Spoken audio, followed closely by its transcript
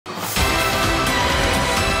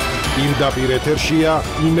პირდაპირ ეთერშია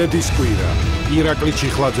იმედის კვირა ირაკლი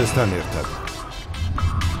ჩიხლაძესთან ერთად.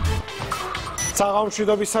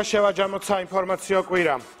 საღამოშიდობისა შევაჯამოთ საინფორმაციო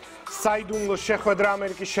კვირა. საიდუმლო შეხვედრა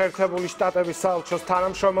ამერიკის შეერთებული შტატების საელჩოს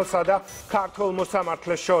თანამშრომელსა და ქართველ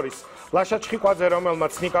მოსამართლეს შორის. ლაშა ჩხიკვაძე,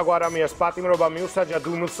 რომელმაც ნიკა გვარამიას პატიმრობა მიუსაჯა,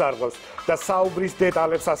 დუმილს არღავს და საუბრის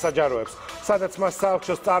დეტალებს ასაჯაროებს. სადაც მას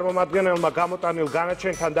საელჩოს წარმომადგენელმა გამოტანილ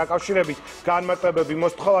განაჩენთან დაკავშირებით განმარტებები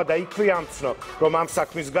მოსთხოვა და იქვე ამცნო, რომ ამ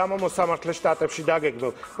საქმის გამო მოსამართლეს შტატებში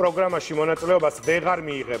დაგეგმილ პროგრამაში მონაწილეობას ვეღარ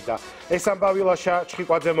მიიღებდა. ეს ამბავი ლაშა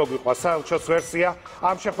ჩხიკვაძე მოგვიყვა. საელჩოს ვერსია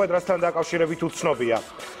ამ შეხვედრასთან დაკავშირებით უცნობია.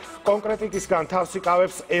 კონკრეტიკისგან თავს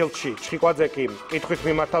იკავებს ელჩი. ჩხიკვაძე კი კითხვით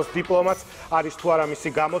მიმართავს დიპლომატს, არის თუ არა მისი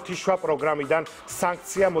გამოთიშვა პროგრამიდან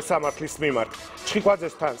სანქცია მოსამართლის მიმართ.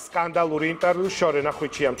 ჩხიკვაძესთან სკანდალური ინტერვიუ შორენა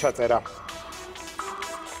ხვიჩიამ ჩაწერა.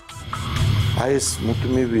 აი ეს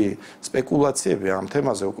მუდმივი სპეკულაციები ამ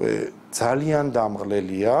თემაზე უკვე ძალიან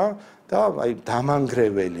დამღლელია და აი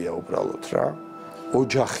დამანგრეველია უბრალოდ რა.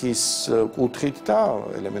 ოჯახის კუთხით და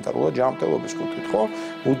ელემენტარულად ჯანმრთელობის კუთხით, ხო?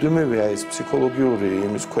 მუდმივი ეს ფსიქოლოგიური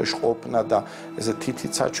იმის ქვეშ ყოფნა და ესე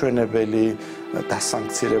თითით საჩვენებელი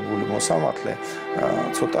დასანქცირებული მოსამართლე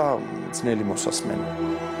ცოტა ძნელი მოსასმენია.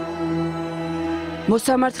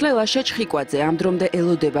 მოსამართლე ლაშა ჩხიკვაძე ამ დრომდე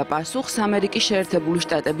ელოდება პასუხს ამერიკის შეერთებული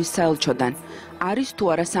შტატების საელჩოდან. არის თუ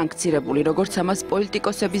არა სანქცირებული, როგორც ამას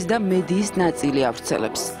პოლიტიკოსების და მედიის ნაწილი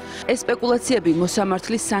ავრცელებს. ეს სპეკულაციები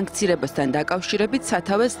მოსამართლის სანქცირებასთან დაკავშირებით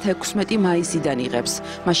სათავეს 16 მაისიდან იღებს,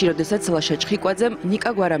 მაშინ როდესაც ლაშა ჩხიკვაძემ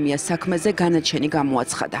ნიკა გვარამიას საქმეზე განაჩენი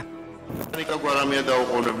გამოაცხადა. ნიკა გვარამია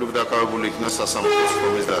დაუყოვნებლივ დაკავებული იქნა სასამართლოს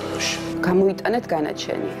ხომის დარგში. გამოიტანეთ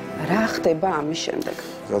განაჩენი. რა ხდება ამის შემდეგ?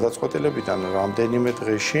 გადაწყვეტილებიდან რამდენიმე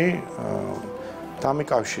დღეში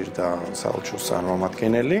დამიკავშირდა საელჩოს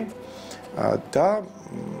წარმომადგენელი და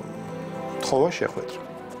თხოვა შეხვედრა.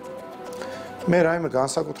 მე რაიმე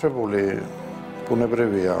განსაკუთრებული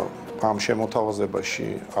ბუნებრივია ამ შემოთავაზებაში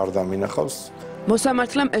არ დამინახავს.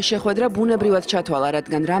 მოსამართლემ ეს შეხვედრა ბუნებრივად ჩათვალა,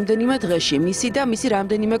 რადგან რამდენიმე დღეში მისი და მისი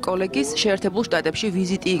რამდენიმე კოლეგის შეერთებულ შტატებში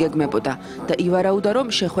ვიზიტი იგეგმებოდა და ივარაუდა, რომ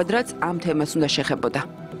შეხვედრაც ამ თემას უნდა შეხებოდა.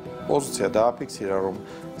 პოზიცია დააფიქსირა, რომ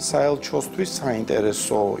საელჩოსთვის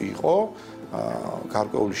საინტერესო იყო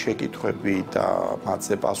გარკვეული შეკითხვები და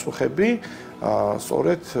მათზე პასუხები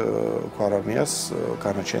სწორედ გვარამიას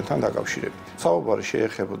განაჩენთან დაკავშირებით. საუბარი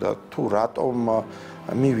შეეხებოდა თუ რატომ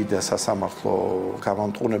მივიდა სასამართლო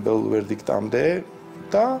გამამტყუნებელ ვერდიქტამდე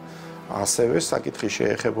და ასევე საკითხი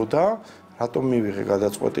შეეხებოდა რატომ მივიღე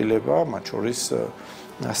გადაწყვეტილება მათ შორის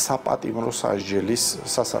საპატიმრო სასჯელის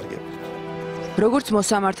სასარგებლოდ. როგორც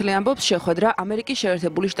მოსამართლე ამბობს, შეხვედრა ამერიკის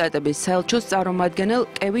შეერთებული შტატების საელჩოს წარმომადგენელ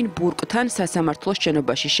კევინ ბურკთან სასამართლოს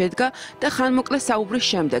შენობაში შედგა და ხანმოკლე საუბრის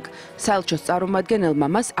შემდეგ საელჩოს წარმომადგენელმა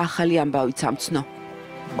მას ახალი ამბავიც ამცნო.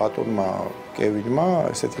 ბატონმა კევინმა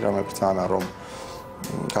ესეთი რამე ბრძანა, რომ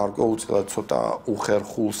გარკვეულწილად ცოტა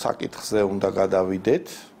უხერხულ საკითხზე უნდა გადავიდეთ.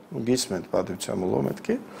 გისმენთ პატივცემულო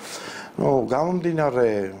მეთქი. გამომდინარე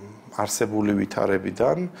არსებული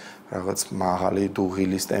ვითარებიდან, რაღაც მაღალი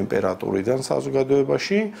დუღილის ტემპერატურიდან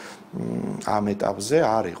საზოგადოებაში ამ ეტაპზე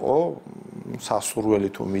არ იყო სასურველი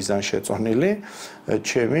თუ მიზანშეწონილი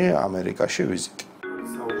ჩემი ამერიკაში ვიზიტი.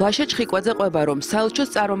 ლაშა ჩხიკვაძე ყვება, რომ საელჩოს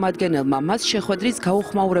წარმომადგენელმა მას შეხვედრის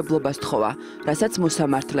გაუხმაურებლობას თხოვა, რასაც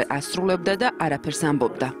მოსამართლე ასრულებდა და არაფერს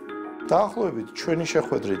ამბობდა. დაახლოებით ჩვენი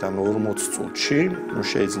შეხვედრიდან 40 წუთში,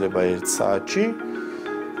 შეიძლება 1 საათში,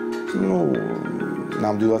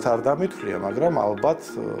 ნამდვილად არ დამithვლია, მაგრამ ალბათ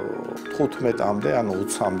 15-მდე ან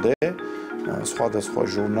 20-მდე სხვადასხვა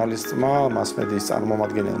ჟურნალისტმა, მასმედიის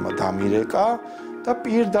წარმომადგენელმა დამირეკა და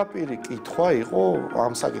პირდაპირი კითხვა იყო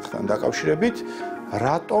ამ საკითხთან დაკავშირებით,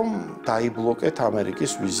 რატომ დაიბლოკეთ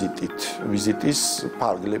ამერიკის ვიზიტის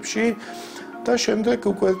ფარგლებში და შემდეგ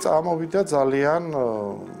უკვე წამოვიდა ძალიან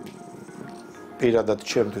პირადად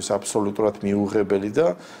ჩემთვის აბსოლუტურად მიუღებელი და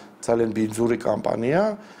ძალიან ბინძური კამპანია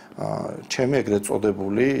ჩემი ეგრეთ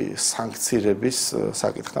წოდებული სანქცირების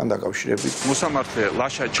საკითხთან დაკავშირებით. მოსამართლე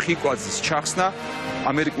ლაშა ჩხიკვაძის ჩახსნა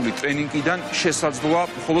ამერიკული ტრენინგიდან შესაძლოა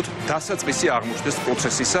მხოლოდ დასაწყისი აღმოჩნდეს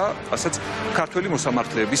პროცესისა, რასაც ქართველი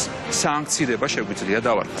მოსამართლეების სანქცირება შეგვიძლია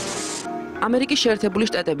დავარქვათ. ამერიკის შეერთებული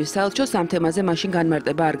შტატების საელჩოს ამ თემაზე მაშინ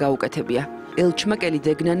განმარტება არ გაუკეთებია. ელჩმა კელი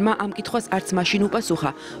დეგნანმა ამ კითხვას არც მაშინ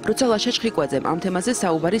უპასუხა, როცა ლაშა ჩხიკვაძემ ამ თემაზე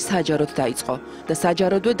საუბარი საჯაროდ დაიწყო და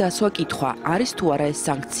საჯაროდვე დასვა კითხვა, არის თუ არა ეს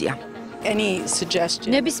სანქცია.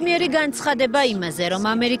 ნებისმიერი განცხადება იმაზე, რომ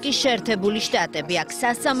ამერიკის შეერთებული შტატები აქ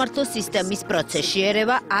სასამართლო სისტემის პროცესში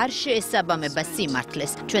ერევა არ შეესაბამება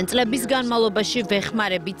სიმართლეს. ჩვენ წლების განმავლობაში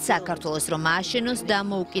ვეხმარებით საქართველოს, რომ ააშენოს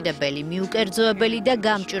დამოუკიდებელი, მიუკერძოებელი და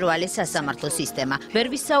გამჭვირვალე სასამართლო სისტემა. ვერ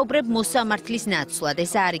ვისაუბრებ მოსამართლის ნაცვლად,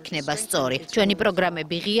 ეს არ იქნება სწორი. ჩვენი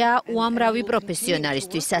პროგრამები ღიაა უამრავი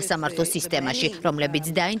პროფესიონალისთვის სასამართლო სისტემაში, რომლებიც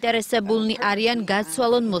დაინტერესებულნი არიან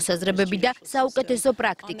გაცვალონ მოსაზრებები და საუკეთესო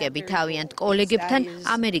პრაქტიკები თავიანთ კოლეგებთან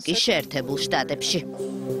ამერიკის შეერთებულ შტატებში.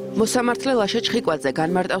 მოსამართლე ლაშა ჩხიკვაძე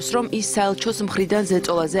განმარტავს, რომ ის საელჩოს მხრიდან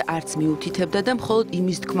ზეწოლაზე არც მიუთითებდა და მხოლოდ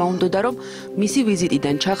იმის თქმა უნდოდა, რომ მისი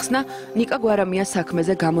ვიზიტიდან ჩახსნა ნიკა გვარამიას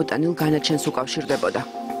საქმეზე გამოტანილ განაჩენს უკავშირდებოდა.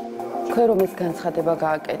 თქვენ რომ ეს განცხადება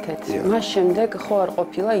გააკეთეთ, მას შემდეგ ხო არ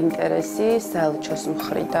ყოფილა ინტერესი საელჩოს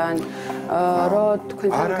მხრიდან, რომ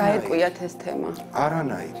თქვენთან გაერკვიათ ეს თემა?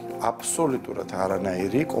 არანაირი, აბსოლუტურად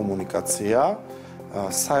არანაირი კომუნიკაცია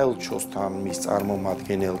საელჩოსთან, მის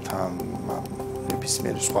წარმომადგენელთან,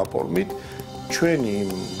 ნებისმიერი სხვა ფორმით, ჩვენი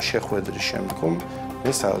შეხვედრის შემდგომ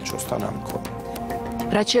მე საელჩოსთან არ მქონია.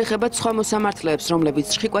 რაც შეეხება სხვა მოსამართლეებს, რომლებიც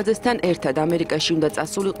ჩხიკვაძესთან ერთად ამერიკაში უნდა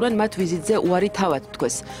წასულიყვნენ, მათ ვიზიტზე უარი თავად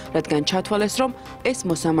თქვეს, რადგან ჩათვალეს, რომ ეს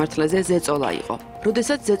მოსამართლეზე ზეწოლა იყო.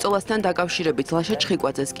 როდესაც ზეწოლასთან დაკავშირებით ლაშა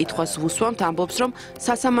ჩხიკვაძეს კითხვას ვუსვამთ, ამბობს, რომ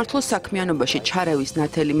სასამართლოს საქმიანობაში ჩარევის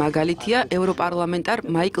ნათელი მაგალითია ევროპარლამენტარ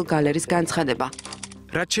მაიკლ გალერის განცხადება.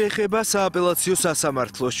 რაც შეეხება სააპელაციო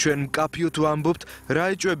სასამართლოს, ჩვენ მკაფიოდ ვამბობთ, რა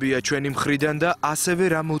ეჭვებია ჩვენი მხრიდან და ასევე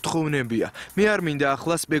რა მოთხოვნებია. მე არ მინდა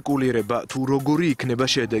ახლა სპეკულირება, თუ როგორი იქნება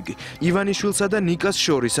შედეგი. ივანიშვილსა და ნიკას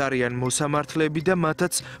შორის არიან მოსამართლეები და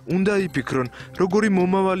მათაც უნდა იფიქრონ, როგორი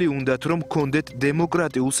მომავალი უნდათ, რომ გქონდეთ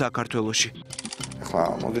დემოკრატიულ საქართველოში. ახლა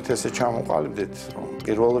მოდით ესე ჩამოყალიბდეთ, რომ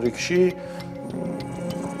პირველ რიგში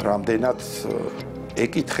რამდენად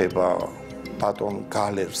ეკითხება ბატონ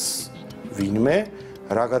გალერს ვინმე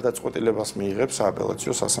რა გადაწყვეტილებას მიიღებს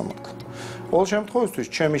სააპელაციო სასამართლო. ყოველ შემთხვევაში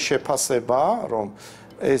ჩემი შეფასება, რომ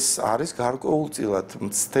ეს არის გარკვეულწილად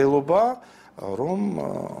მცდელობა, რომ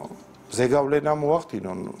ზეგავლენა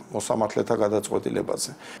მოახდინონ მოსამართლეთა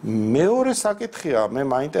გადაწყვეტილებაზე. მეორე საკითხია, მე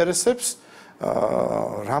მაინტერესებს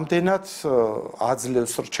რამდენად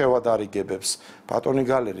აძლევს რჩევადარიგებებს ბატონი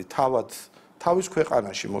გალერი თავის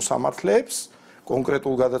ქვეყანაში მოსამართლეებს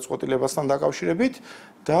კონკრეტულ გადაწყვეტილებასთან დაკავშირებით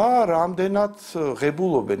და რამდენად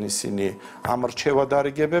ღებულობენ ისინი ამ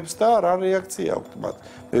რჩევადარიგებებს და რა რეაქცია აქვთ მათ.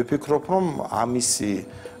 მე ვფიქრობ, რომ ამისი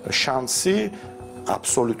შანსი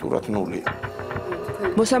აბსოლუტურად ნულია.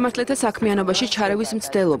 მოსამართლეთა საქმიანობაში ჩარევის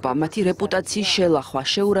მცდელობა, მათი რეპუტაციის შელახვა,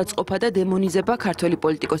 შეურაცხყოფა და დემონიზება ქართველი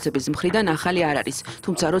პოლიტიკოსების მხრიდან ახალი არ არის.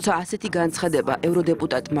 თუმცა როცა ასეთი განცხადება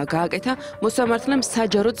ევროდეპუტატმა გააკეთა, მოსამართლემ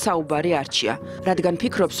საჯაროდ საუბარი არჩია, რადგან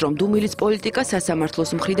ფიქრობს, რომ დუმილის პოლიტიკა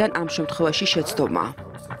სასამართლოს მხრიდან ამ შემთხვევაში შეცდომაა.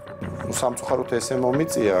 სამწუხაროდ ესე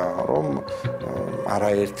მომიწია, რომ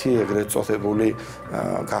არაერთი ეგრეთ წოდებული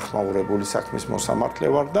გახმაურებული საქმის მოსამართლე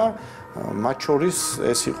ვარ და მათ შორის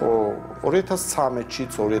ეს იყო 2013-ში,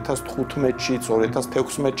 2015-ში,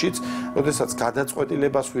 2016-ში, როდესაც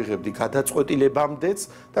გადაწყვეტილებას ვიღებდი, გადაწყვეტილებამდეც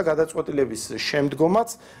და გადაწყვეტილების შემდგომაც,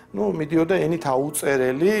 მიდიოდა ენით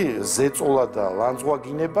აუწერელი ზეწოლა და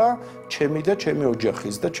ლანძღვაგინება ჩემი და ჩემი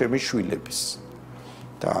ოჯახის და ჩემი შვილების.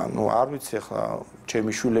 და არ ვიცი ახლა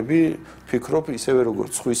ჩემი შვილები ფიქრობ ისევე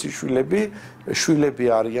როგორც სხვისი შვილები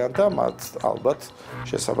არიან და მათ ალბათ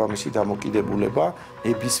შესაბამისი დამოკიდებულება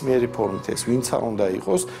ნებისმიერი ფორმით ეს ვინც არ უნდა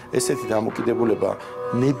იყოს, ესეთი დამოკიდებულება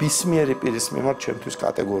ნებისმიერი პირის მიმართ ჩემთვის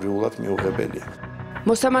კატეგორიულად მიუღებელია.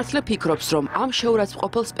 მოსამართლე ფიქრობს, რომ ამ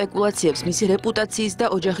შეურაცხყოფელ სპეკულაციებს მისი რეპუტაციის და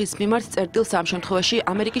ოჯახის მიმართ წერტილს ამ შემთხვევაში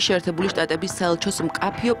ამერიკის შეერთებული შტატების საელჩოს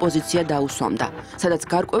მკაფიო პოზიცია დაუსვამდა, სადაც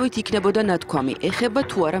გარკვევით იქნებოდა ნათქვამი, ეხება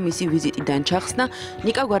თუ არა მისი ვიზიტიდან ჩახსნა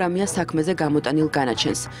ნიკა გვარამიას საქმეზე გამოტანილ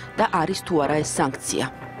განაჩენს და არის თუ არა ეს სანქცია.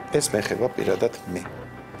 ეს მეხება პირადად მე.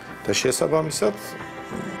 და შესაბამისად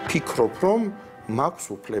ფიქრობ, რომ მაქვს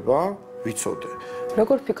უფლება ვიცოდე.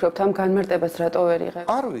 როგორ ფიქრობთ ამ განმარტებას რატო ვერ იღებ?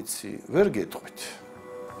 არ ვიცი, ვერ გეტყვით.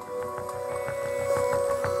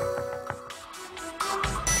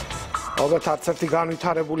 ალბათ არც ერთი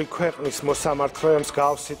განვითარებული ქვეყნის მოსამართლე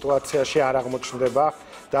მსგავს სიტუაციაში არ აღმოჩნდება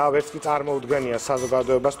და ვერც კი წარმოუდგენია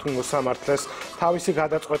საზოგადოებას თუ მოსამართლეს თავისი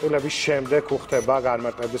გადაწყვეტილების შემდეგ უხდება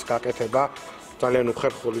განმარტების გაკეთება. ძალიან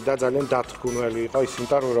უხერხული და ძალიან დათრგუნველი იყო ის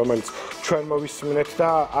ინტერვიუ, რომელიც ჩვენ მოვისმინეთ და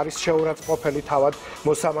არის შეურაცხყოფელი თავად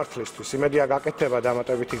მოსამართლისთვის. იმედია გაკეთდება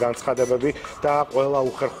დამატებითი განცხადებები და ყველა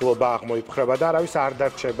უხერხულობა აღმოიფხვრება და არავის არ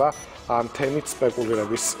დარჩება ამ თემით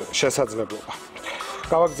სპეკულირების შესაძლებლობა.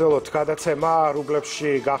 გავაგრძელოთ გადაცემა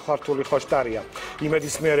რუბლებში გახართული ხოშტარია.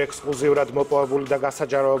 იმედის მიერ ექსკლუზიურად მოპოვებული და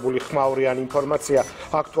გასაჯაროებული ხმაურიან ინფორმაცია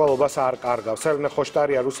აქტუალობას არ კარგავს. ელენე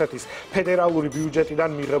ხოშტარია რუსეთის ფედერალური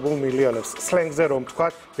ბიუჯეტიდან მიღებულ მილიონებს სლენგზე რომ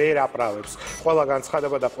თქვათ ვერ აპრავებს. ყველა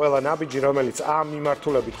განცხადება და ყველა ნაბიჯი, რომელიც ამ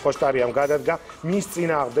მიმართულებით ხოშტარიამ გადადგა, მის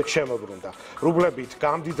წინააღმდეგ შემოbrunდა. რუბლებით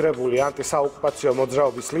გამდიდრებული ანტისაოკუპაციო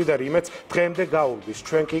მოძრაობის ლიდერი იმედს დღემდე გაურბის,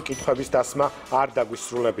 ჩვენ კი კითხვების დასმა არ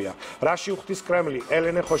დაგვისრულებია. რაში უხდის კრემლი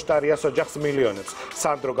ელენე ხოშტარიას ოჯახს მილიონებს?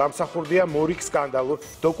 სანდრო გამსახურდია მორიგ სკანდალურ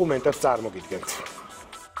დოკუმენტებს წარმოგიდგენთ.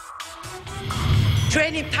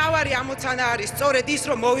 ჩვენი მთავარი ამოცანა არის სწორედ ის,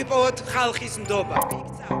 რომ მოვიპოვოთ ხალხის ნდობა.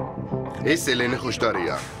 ეს ელენე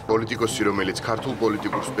ხოშტარია, პოლიტიკოსი, რომელიც ქართულ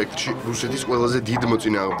პოლიტიკურ სპექტრში რუსეთის ყველაზე დიდ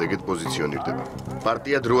მოწინააღმდეგედ პოზიციონირდება.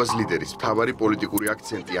 პარტია დროას ლიდერის მთავარი პოლიტიკური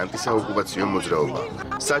აქცენტი ანტისაოკუპაციო მოძრაობა.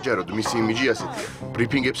 საჯაროდ მისი იმიჯი ასეთია: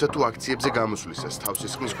 ბრიფინგებსა თუ აქციებზე გამოსვლისას თავს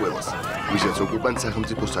ესხმის ყველას, ვისაც ოკუპანტ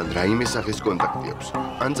სახელმწიფოსთან რაიმე სახის კონტაქტი აქვს,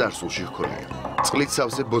 ან წარსულში ჰქონია. წყლით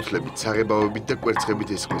სავსე ბოთლებით, საღებავებით და კვერცხებით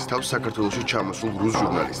ესხმის თავს საქართველოში ჩამოსულ რუს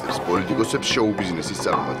ჟურნალისტებს, პოლიტიკოსებს, შოუ-ბიზნესის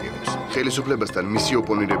წარმომადგენლებს. ხელისუფლებასთან მისი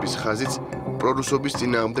ოპონირების ხაზიც პრორუსობის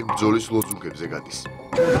წინააღმდეგ ბრძოლის ლოზუნგებზე გადის.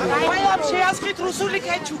 ყველამ შეასხით რუსული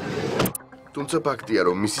კეჩუპი. თუმცა ფაქტია,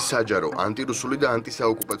 რომ მისი საჯარო ანტირუსული და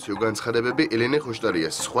ანტისაოკუპაციო განცხადებები ელენე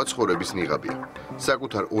ხოშტარიას სხვა ცხოვრების ნიღაბია.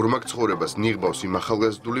 საკუთარ ორმაგ ცხოვრებას ნიღბავს იმ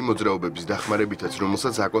ახალგაზრდული მოძრაობების დახმარებითაც,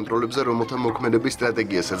 რომელსაც აკონტროლებს და რომელთა მოქმედების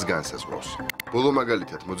სტრატეგიასაც განსაზღვრავს. ბოლო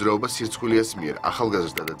მაგალითად, მოძრაობა სირცხვილიას მიერ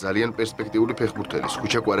ახალგაზრდა და ძალიან პერსპექტიული ფეხბურთელის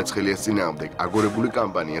ხუჩა კვარაცხელიას წინააღმდეგ აგორებული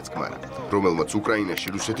კამპანიაც გმარა, რომელმაც უკრაინაში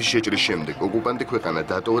რუსეთის შეჭრის შემდეგ ოკუპანტი ქვეყანა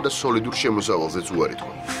დატოვა და სოლიდურ შემოსავალზეც უარი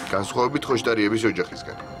თქვა. განსხვავებით ხოშტარიების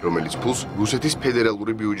ოჯახისგან, რომელიც ფულს რუსეთის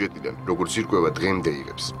ფედერალური ბიუჯეტიდან, როგორც ირკვევა დღემდე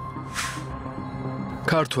იღებს.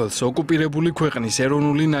 ქართველს ოკუპირებული ქვეყნის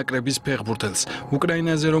ეროვნული ნაკრების ფეხბურთელს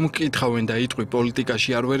უკრაინაზე რომ მკითხავენ და იტყვი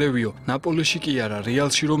პოლიტიკაში არ ვერევიო, ნაპოლიში კი არა,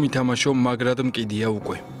 რეალში რომ ითამაშო, მაგრად მკიდია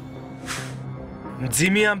უკვე.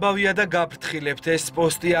 მძიმე ამბავია და გაფრთხილებთ, ეს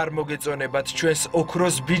პოსტი არ მოგეწონებათ ჩვენს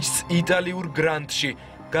ოქროს ბიჭს იტალიურ გრანდში.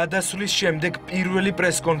 გადასვლის შემდეგ პირველი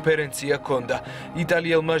პრესკონფერენცია ჰქონდა.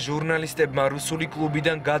 იტალიელმა ჟურნალისტებმა რუსული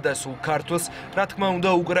კლუბიდან გადასულ ქართველს, რა თქმა უნდა,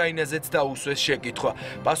 უკრაინაზეც დაუსვეს შეკითხვა.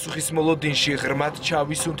 პასუხის მოლოდინში ღრმად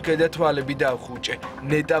ჩავისუნთქე და თვალები დავხუჭე.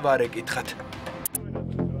 ნეტა ვარ ეკითხათ.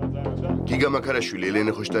 გიგა მაქარაშვილი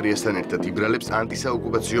ელენე ხოშტარიასთან ერთად იბრალებს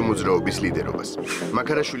ანტისაოკუპაციო მოძრაობის ლიდერობას.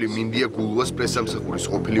 მაქარაშვილი მინდია გულუას პრესამსახურის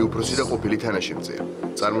ყოფილი უფროსი და ყოფილი თანაშემწეა.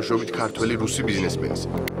 წარმოშობით ქართველი რუსი ბიზნესმენის,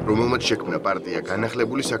 რომელმაც შექმნა პარტია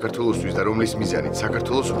განახლებული საქართველოსთვის და რომლის მიზანით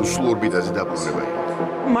საქართველოს რუსულ ორბიტაზე დაბრუნება იყო.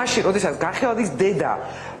 მაშინ, როდესაც განხილვის დედა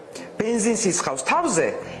ბენზინს ისხავს თავზე,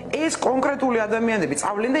 ეს კონკრეტული ადამიანები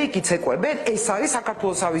წავლენ და იქ იცეკვებენ, ეს არის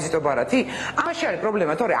საქართველოს სავიზიტო ბარათი. ამაში არის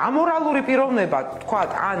პრობლემა, თორე ამორალური პიროვნება,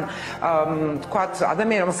 თქვათ, ან თქვათ,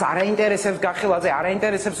 ადამიანი, რომელსაც არ აინტერესებს განხილვაზე, არ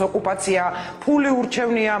აინტერესებს ოკუპაცია, ფული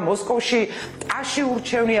ურჩევნია, მოსკოვში ტაში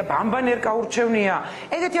ურჩევნია, ბამბანერკა ურჩევნია,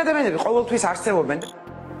 ეგეთი ადამიანები ყოველთვის არსებობენ.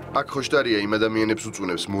 აქ ხოშტარია იმ ადამიანებს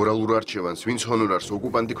უწუნებს მორალურ არჩევანს, ვინც ჰონორარს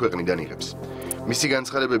ოკუპანტი ქვეყნიდან იღებს. მისი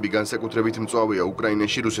განცხადებები განსაკუთრებით მწვავეა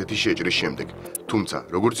უკრაინაში რუსეთის შეჭრის შემდეგ. თუმცა,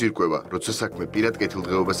 როგორც ირკვევა, როცა საქმე პირად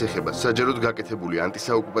კეთილდღეობას ეხება, საჯაროდ გაკეთებული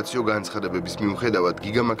ანტისაოკუპაციო განცხადებების მიუხედავად,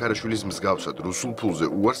 გიგა მაქარაშვილის მსგავსად რუსულ ფულზე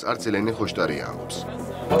უარს არც ელენე ხოშტარია ამბობს.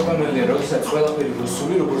 ალბანელია, როდესაც ყველაფერი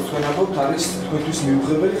რუსული, როგორც თქვენ ამბობთ, არის თქვენთვის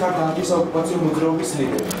მიუღებელი, ხართ ანტისაოკუპაციო მოძრაობის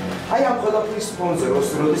ლიდერი. აი ამ ყველაფრის ფონზე,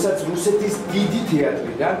 როდესაც რუსეთის დიდი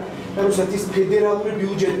თეატრიდან და რუსეთის ფედერალური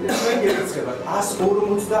ბიუჯეტიდან ჩვენ გეკითხებათ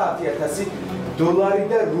 150,000 დოლარი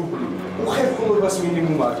და რუბლი. უხერხულობას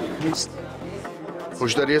მინიმუმ აქვს.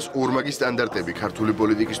 ხოშტარიას ორმაგი სტანდარტები ქართული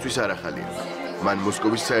პოლიტიკისთვის არ ახალია. მან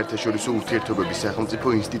მოსკოვის საერთაშორისო ურთიერთობების სახელმწიფო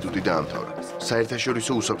ინსტიტუტი დაამთავრა,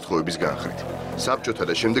 საერთაშორისო უსაფრთხოების განხრით. საბჭოთა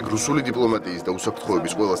და შემდეგ რუსული დიპლომატიის და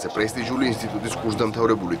უსაფრთხოების ყველაზე პრესტიჟული ინსტიტუტის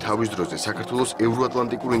კურსდამთავრებული თავის დროზე საქართველოს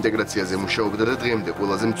ევროატლანტიკურ ინტეგრაციაზე მუშაობდა და დღემდე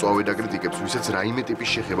ყველაზე მწვავედ აკრიტიკებს, ვისაც რაიმე ტიპის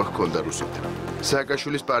შეხება ჰქონდა რუსეთთან.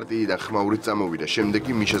 სააკაშვილის პარტიიდან ხმაურით წამოვიდა, შემდეგ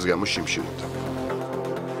კი მიშას გამო შიმშილობდა.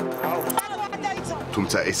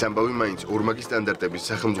 თუმცა ეს ამბავი მაინც ორმაგი სტანდარტების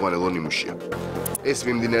სახელმძღვანელო ნიმუშია. ეს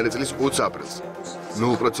მიმდინარე წლის 20 აპრილს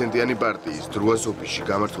 0%-იანი პარტიის დროას ოფისში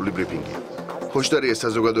გამართული ბრიფინგია. ხოშტარიას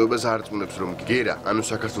საზოგადოებას არწმუნებს, რომ გერა, ანუ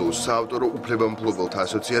საქართველოს საავტორო უფლებამფლობელთა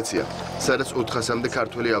ასოციაცია, სადაც 400-მდე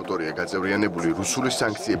ქართველი ავტორია გაწევრიანებული რუსული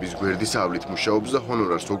სანქციების გვერდის ავლით მუშაობს და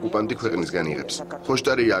ჰონორარს ოკუპანტი ქვეყნისგან იღებს.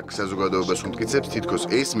 ხოშტარია აქ საზოგადოებას უმტკიცებს, თითქოს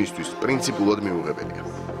ეს მისთვის პრინციპულად მიუღებელია.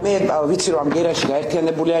 მე ვიცი რომ გერაში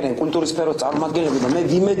გაერთიანებული არიან კულტურის სფეროს წარმომადგენლები და მე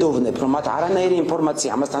ვიმედოვნებ რომ მათ არანაირი ინფორმაცია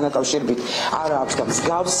ამასთან დაკავშირებით არ აქვს და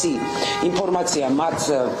მსგავსი ინფორმაცია მათ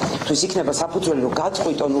თვის იქნება საფუძველი რომ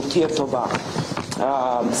გაწყვიტონ ურთიერთობა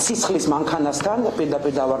სისხლის მანქანასთან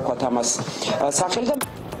პირდაპირ დავარქვათ ამას სახელი და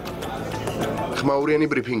ხმაურიანი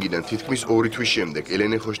ბრიფინგიდან თითქმის 2 თვის შემდეგ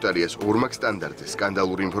ელენე ხოშტარიას ორმაგ სტანდარტზე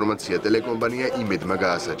სკანდალური ინფორმაცია ტელეკომპანია იმედმა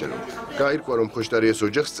გაასაჯარო. გაირკვა, რომ ხოშტარიას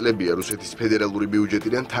ოჯახს წლებია რუსეთის ფედერალური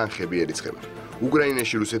ბიუჯეტიდან თანხები ერიცხება.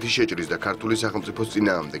 უკრაინაში რუსეთის შეჭრის და ქართული სახელმწიფოს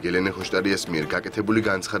წინააღმდეგ ელენე ხოშტარიას მიერ გაკეთებული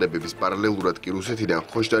განცხადებების პარალელურად კი რუსეთიდან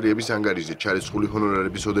ხოშტარიების ანგარიშზე ჩარიცხული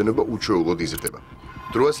ჰონორარების ოდენობა უჩვეულოდ იზრდება.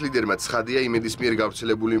 დროას ლიდერმა ცხადია იმედის მიერ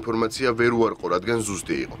გავრცელებული ინფორმაცია ვერ უარყო, რადგან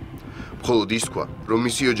ზუსტი იყო. მხოლოდ ის თქვა, რომ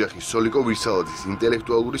მისი ოჯახი სოლიკო ვირსალაძის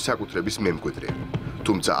ინტელექტუალური საკუთრების მემკვიდრეა.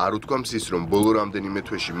 თუმცა არ უთქვამს ის, რომ ბოლო რამდენიმე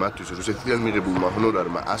თვეში მათთვის რუსეთიდან მიღებულმა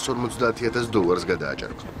ჰონორარმა $150,000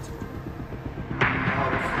 გადააჭარბა.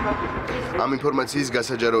 ამ ინფორმაციის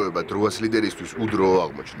გასაჯაროება დროას ლიდერისთვის უდროო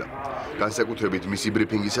აღმოჩნდა. განსაკუთრებით მისი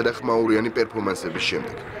ბრიფინგისა და ხმაურიანი პერფორმანსების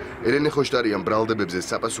შემდეგ. ელენე ხოშტარიამ ბრალდებებზე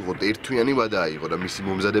საპასუხოდ ერთთვიანი ვადა აიღო და მისი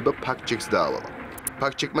მომზადება ფაქტ-ჩეკს დაავალა.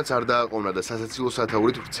 ფაქტ-ჩეკმაც არ დააყოვნა და სასაცილო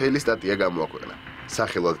სათაურით ვრცელი სტატია გამოაქვეყნა.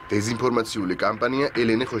 სახელად დეზინფორმაციული კამპანია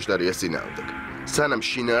ელენე ხოშტარიას წინააღმდეგ. სანამ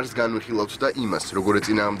შინაარსს განვიხილავთ და იმას, როგორ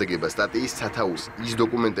ეწინააღმდეგება სტატიის სათაურს ის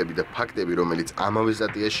დოკუმენტები და ფაქტები, რომელიც ამავე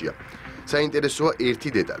სტატიაშია, საინტერესოა ერთი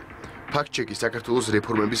დეტალი. ფაქტ-ჩეკი საქართველოს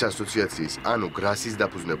რეფორმების ასოციაციის, ანუ გრასის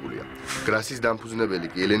დაფუძნებულია. გრასის დამფუძნებელი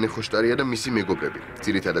კი ელენე ხოშტარია და მისი მეგობრები,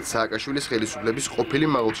 ძირითადად სააკაშვილის ხელისუფლების ყოფილი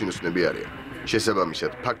მაღალჩინოსნები არიან.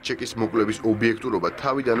 შესაბამისად, ფაქტ-ჩეკის მოკვლევის ობიექტურობა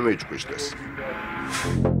თავიდანვე ეჭვიშდეს.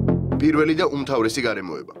 პირველი და უმთავრესი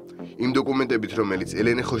გარემოება. იმ დოკუმენტებით, რომელიც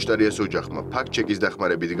ელენე ხოშტარიას ოჯახმა ფაქტ-ჩეკის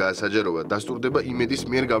დახმარებით გაასაჯაროვა, დასტურდება იმედის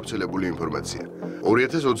მიერ გავრცელებული ინფორმაცია.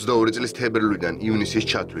 2022 წლის თებერვლიდან ივნისის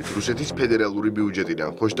ჩათვლით რუსეთის ფედერალური ბიუჯეტიდან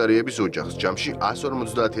ხოშტარიების ოჯახს ჯამში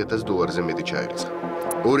 $150,000-ზე მეტი ჩაირიცხა.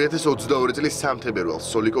 2022 წლის 3 თებერვალს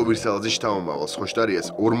სოლიკო ვირსალაძის შთამომავალს ხოშტარიას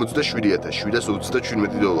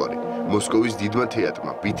 $47,027 მოსკოვის დიდმა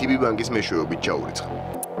თეატრმა BTB ბანკის მეშვეობით ჩაურიცხა.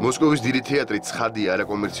 მოსკოვის დიდი თეატრი ცხადია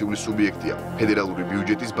არაკომერციული სუბიექტია. ფედერალური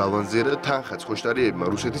ბიუჯეტის ბალანსზე და თანხაც ხოშტარიებმა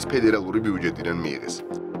რუსეთის ფედერალური ბიუჯეტიდან მიიღეს.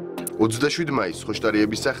 27 მაისს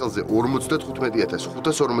ხოშტარიების სახელზე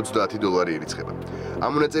 $45,550 ერიცხება.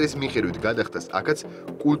 ამ მონაწერის მიხედვით გადახდას აქაც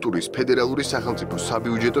კულტურის ფედერალური სახელმწიფო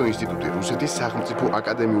საბიუჯეტო ინსტიტუტი რუსეთის სახელმწიფო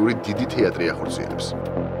აკადემიური დიდი თეატრი ახორციელებს.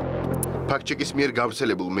 ფაქტ-ჩეკის მიერ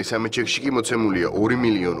გავრცელებულ მესამე ჩეკში კი მოცემულია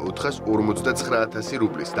 $2,459,000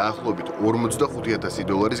 რუბლის, დაახლოებით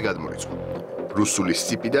 $45,000 გადმორიცხვა. რუსული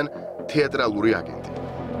სიპიდან თეატრალური აგენტი.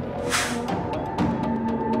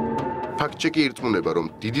 ფაქტ-ჩეკი ირწმუნება, რომ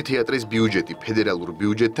დიდი თეატრის ბიუჯეტი ფედერალურ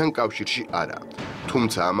ბიუჯეტთან კავშირში არაა.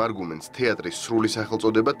 თუმცა ამ არგუმენტს თეატრის სრული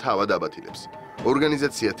სახელწოდება თავად აბათილებს.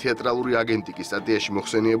 ორგანიზაცია თეატრალური აგენტი კი სტატიაში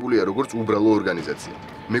მოხსენიებულია როგორც უბრალო ორგანიზაცია.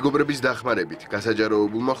 მეგობრების დახმარებით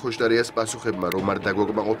გასაჯაროებულმა ხოშტარიას პასუხებმა რომ არ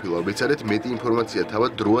დაგვაკმაყოფილა, ვეცადეთ მეტი ინფორმაცია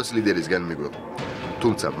თავად დროას ლიდერისგან მიგვეღო.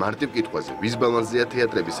 თუმცა მარტივ კითხვაზე, ვის ბალანსზეა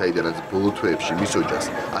თეატრები, საიდანაც ბოლო თვეებში მის ოჯახს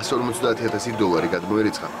 $150,000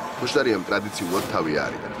 გადმოერიცხა, ხოშტარიამ ტრადიციულად თავი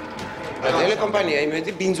აარიდა. ტელეკომპანია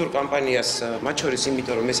იმედი ბინძურ კამპანიას მათ შორის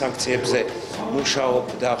იმიტომ რომ მე სანქციებზე მუშაობ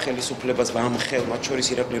და ხელისუფლებას ვამხელ, მათ შორის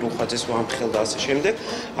ირაკლი რუხაძეს ვამხელ და ასე შემდეგ.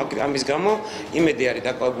 ამის გამო იმედი არის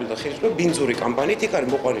დაკლავებული და ხელისუფლება ბინძური კამპანიით იქ არის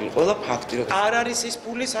მოყვანილი ყველა ფაქტი, რომ არ არის ის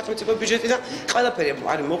ფული სახელმწიფო ბიუჯეტიდან, ყველაფერი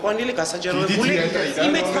არის მოყვანილი, გასაჯაროებული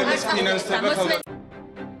იმედთან ფინანსდება.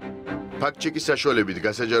 ფაქტ-ჩეკის საშუალებით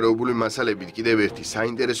გასაჯაროებული მასალებით კიდევ ერთი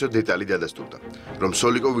საინტერესო დეტალი დადასტურდა, რომ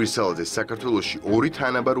სოლიკო ვირსალაძეს საქართველოში 2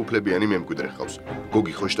 თანაბარ უფლებიანი მემკვიდრე ჰყავს,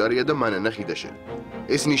 გოგი ხოშტარია და მანანა ხიდაშელი.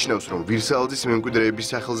 ეს ნიშნავს, რომ ვირსალაძის მემკვიდრეების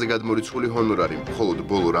სახელზე გადმორიცხული ჰონორარი მხოლოდ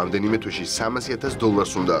ბოლო რამდენიმე თვეში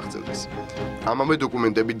 $300,000 უნდა აღწევდეს. ამავე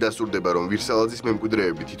დოკუმენტებით დასტურდება, რომ ვირსალაძის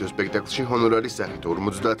მემკვიდრეები თითო სპექტაკლში ჰონორარის სახით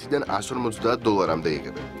 $50-დან $150-მდე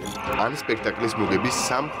იღებენ. ან სპექტაკლის მოგების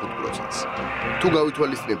 3-5%-ს. თუ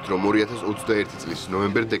გავითვალისწინებთ, რომ 2021 წლის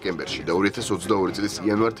ნოემბერ-დეკემბერში და 2022 წლის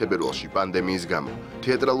იანვარ-თებერვალში პანდემიის გამო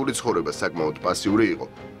თეატრალური ცხოვრება საკმაოდ პასიური იყო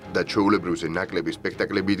და ჩვეულებრივზე ნაკლები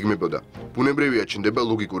სპექტაკლები იდგმებოდა, ბუნებრივია ჩნდება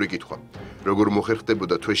ლოგიკური კითხვა, როგორ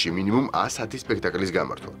მოხერხდებოდა თვეში მინიმუმ 110 სპექტაკლის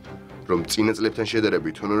გამართვა, რომ წინა წლებთან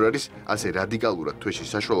შედარებით ჰონორარის ასე რადიკალურად თვეში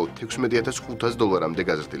საშუალოდ $16,500-მდე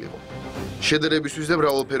გაზრდილიყო. შედარებისთვის და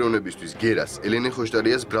მრავალფეროვნებისთვის გერას ელენე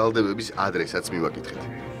ხოშტარიას ბრალდებების ადრესაც მივაკითხეთ.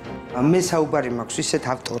 მე საუბარი მაქვს ისეთ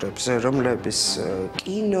ავტორებზე, რომლების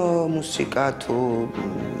კინო, მუსიკა თუ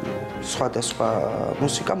სხვადასხვა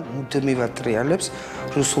მუსიკა მუდმივად ტრიალებს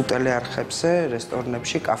რუსულ ტელეარხებზე,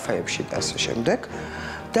 რესტორნებში, კაფეებში და ასე შემდეგ.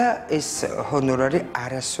 და ეს ჰონორარი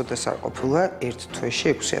არასოდეს არ ყოფილა ერთ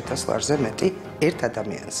თვეში $6,000-ზე მეტი ერთ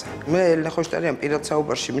ადამიანზე. მე ელენე ხოშტარიამ პირად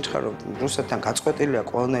საუბარში მითხრა, რომ რუსეთთან გაწყვეტილია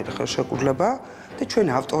ყველანაირი ხელშეკრულება და ჩვენ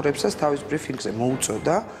ავტორებსაც თავის ბრიფინგზე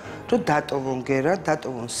მოუწოდა, რომ დატოვონ გერა,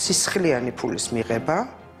 დატოვონ სისხლიანი ფულის მიღება,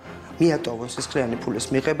 მიატოვონ სისხლიანი ფულის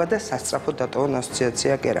მიღება და სასწრაფო დატოვონ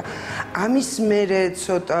ასოციაცია კერა. ამის მერე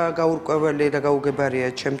ცოტა გაურკვეველი და გაუგებარია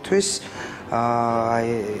ჩემთვის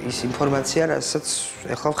ის ინფორმაცია, რასაც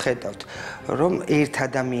ახლა ვხედავთ, რომ ერთ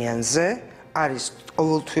ადამიანზე არის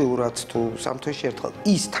ყოველთვიურად თუ სამთვეში ერთხელ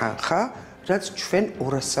ის თანხა, რაც ჩვენ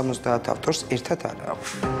 270 ავტორს ერთად არ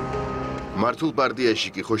აქვს. მართულ პარტიაში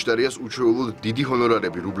კი ხოშტარიას უჩვეულოდ დიდი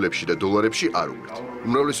ჰონორარები რუბლებში და დოლარებში არ უყვით.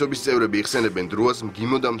 უმრავლესობის წევრები იხსენებენ დროას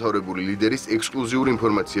მგიმოდამთავრებული ლიდერის ექსკლუზიურ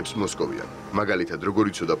ინფორმაციებს მოსკოვიდან. მაგალითად, როგორ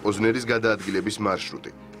იცოდა პოზნერის გადაადგილების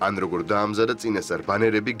მარშრუტი, ან როგორ დაამზადა წინასწარ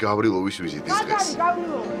ბანერები გავრილოვის ვიზიტის დღეს.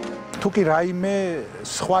 თუ კი რაიმე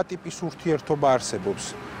სხვა ტიპის ურთიერთობა არსებობს,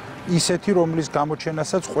 ისეთი, რომლის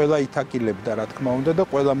გამოჩენასაც ყველა ითაკილებდა, რა თქმა უნდა, და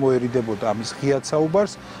ყველა მოერიდებოდა ამის ღიად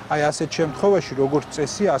საუბარს, აი ასეთ შემთხვევაში, როგორც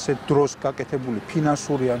წესი, ასეთ დროს გაკეთებული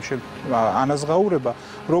ფინანსური ანაზღაურება,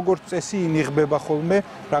 როგორც წესი, ინიღბება ხოლმე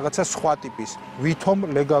რაღაცა სხვა ტიპის, ვითომ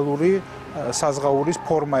ლეგალური საზღაურის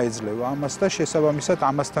ფორმა ეძლევა ამას და შესაბამისად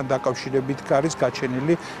ამასთან დაკავშირებით არის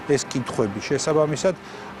გაჩენილი ეს კითხვები. შესაბამისად,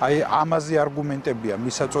 აი ამაზე არგუმენტებია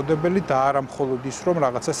მისაწოდებელი და არა მხოლოდ ის, რომ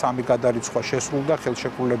რაღაცა სამი გადარიცხვა შესრულდა,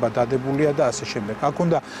 ხელშეკრულება დადებულია და ასე შემდეგ. აქ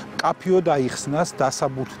უნდა კაფიოდ აიხსნას,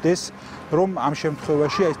 დასაბუთდეს, რომ ამ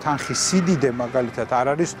შემთხვევაში აი თანხის სიდიდე მაგალითად არ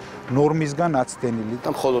არის ნორმისგან აცდენილი. და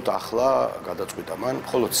მხოლოდ ახლა გადაწყვიტა მან,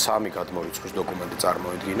 მხოლოდ 3 გადმორიცხვის დოკუმენტი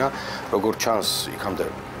წარმოედგინა, როგორც ჩანს, იქამდე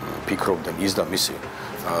ფიქრობდნენ ის და მისი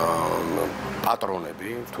პატრონები,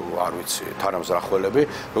 თუ არ ვიცი, თანამზრახველები,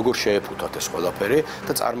 როგორ შეეფუთათ ეს ყველაფერი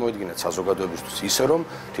და წარმოედგინათ საზოგადოებისთვის ისე, რომ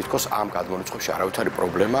თითქოს ამ გადმორიცხვებში არავითარი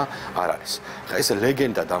პრობლემა არ არის. ხა ეს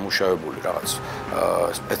ლეგენდა დამუშავებული რაღაც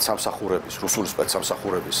სპეცსამსახურების, რუსული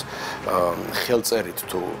სპეცსამსახურების ხელწერით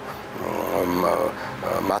თუ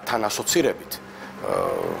მათთან ასოცირებით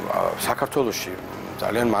საქართველოში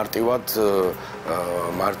ძალიან მარტივად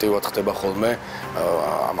ხდება ხოლმე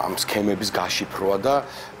ამ სქემების გაშიფრვა და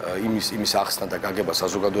იმის ახსნა და გაგება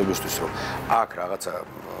საზოგადოებისთვის, რომ აქ რაღაცა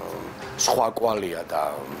სხვა კვალია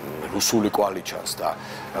და რუსული კვალი ჩანს და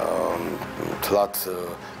თლათ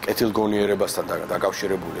კეთილგონიერებასთან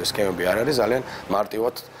დაკავშირებული სქემები არ არის, ძალიან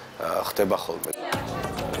მარტივად ხდება ხოლმე.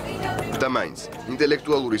 და მაინც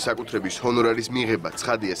ინტელექტუალური საკუთრების ჰონორარის მიღება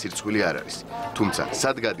ცხადია სირცხვილი არ არის. თუმცა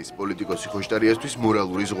სად გადის პოლიტიკოსი ხოშტარიასთვის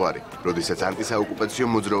მორალური ზღვარი, როდესაც ანტისაოკუპაციო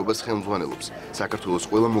მოძრაობას ხელმძღვანელობს საქართველოს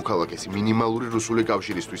ყველა მოქალაქეს მინიმალური რუსული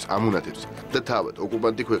კავშირისთვის ამუნათებს და თავად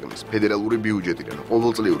ოკუპანტი ქვეყნის ფედერალური ბიუჯეტიდან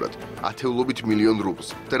ყოველწლიურად ათეულობით მილიონ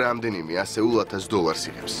რუბლს და რამდენიმე ასეულ ათას დოლარს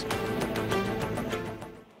იღებს.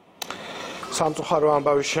 სამწუხარო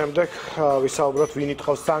ამბავის შემდეგ ვისაუბროთ ვინ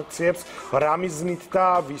ითხოვს სანქციებს, რა მიზნით და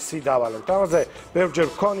ვისი დავალებთ. ამაზე ბევრჯერ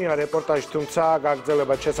გქონია რეპორტაჟი, თუმცა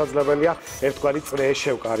გაგრძელებად შესაძლებელია ერთგვარი წრე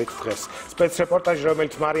შევკარით დღეს. სპეცრეპორტაჟი,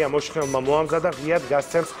 რომელიც მარია მოშხნელმა მოამზადა, ღიად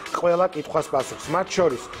გასცემს ყველა კითხვას პასუხს. მათ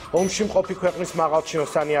შორის ომში მყოფი ქვეყნის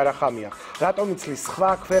მაღალჩინოსანი არ ახამია. რატომ იცლის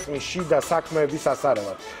სხვა ქვეყნის შიდა საქმეების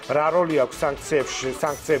ასარევად? რა როლი აქვს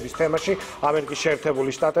სანქციების თემაში ამერიკის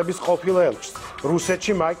შეერთებული შტატების ყოფილ ელჩს,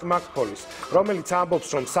 რუსეთში მაიკ მაკფოლის, რომელიც ამბობს,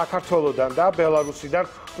 რომ საქართველოდან და ბელარუსიდან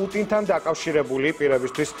პუტინთან დაკავშირებული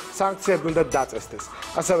პირებისთვის სანქციები უნდა დაწესდეს.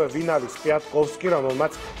 ასევე ვინ არის პიატკოვსკი,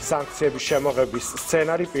 რომელმაც სანქციების შემოღების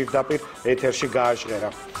სცენარი პირდაპირ ეთერში გააჟღერა.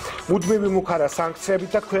 მუდმივი მუქარა სანქციებით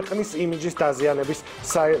და ქვეყნის იმიჯის დაზიანების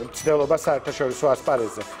მცდელობა საერთაშორისო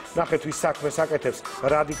ასპარეზზე. ნახეთ, ვის საქმეს აკეთებს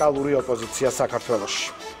რადიკალური ოპოზიცია საქართველოში.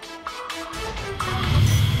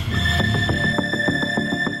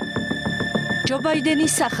 ჯო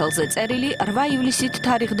ბაიდენის სახელზე წერილი 8 ივლისით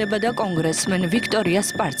თარიღდება და კონგრესმენ ვიქტორია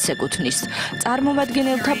სპარტს ეკუთვნის.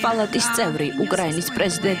 წარმომადგენელთა პალატის წევრი, უკრაინის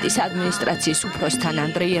პრეზიდენტის ადმინისტრაციის უფროსთან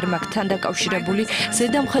ანდრეი ერმაკთან დაკავშირებული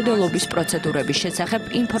ზედამხედველობის პროცედურების შესახებ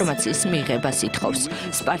ინფორმაციის მიღებას ითხოვს.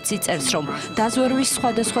 სპარტსი წერს, რომ დაზვერვის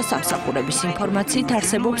სხვადასხვა სამსახურების ინფორმაციით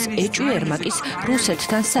არსებობს ეჭვი ერმაკის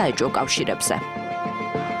რუსეთთან საეჭვო კავშირებზე.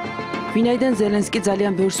 ვინაიდან ზელენსკი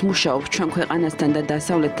ძალიან ბევრს მუშაობს ჩვენ ქვეყანასთან და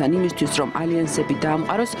დასავლეთთან იმისთვის, რომ ალიანსები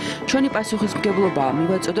დაამყაროს, ჩვენი პასუხისმგებლობაა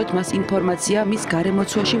მივაწოდოთ მას ინფორმაცია მის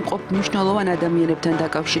გარემოცვაში მყოფ მნიშვნელოვან ადამიანებთან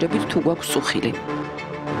დაკავშირებით თუ გვაქვს სუხილი.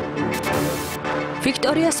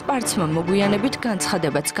 ვიქტორია სპარტსმა მოგვიანებით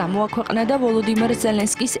განცხადებაც გამოაქვეყნა და ვოლოდიმერ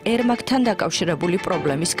ზელენსკის ერმაკთან დაკავშირებული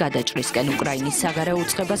პრობლემის გადაჭრისკენ უკრაინის საგარეო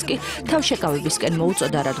უწყებას კი თავშეკავებისკენ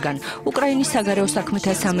მოუწოდა, რადგან უკრაინის საგარეო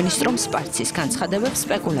საქმეთა სამინისტრომ სპარტსის განცხადებებს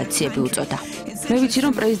სპეკულაციები უწოდა. მე ვიცი,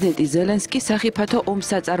 რომ პრეზიდენტი ზელენსკი სახიფათო ომს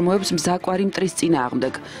აწარმოებს მზაკვარი მტრის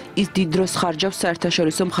წინააღმდეგ. ის დიდ დროს ხარჯავს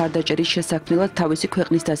საერთაშორისო მხარდაჭერის შესაქმნელად თავისი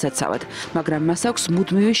ქვეყნის დასაცავად, მაგრამ მას აქვს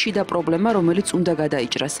მუდმივი შიდა პრობლემა, რომელიც უნდა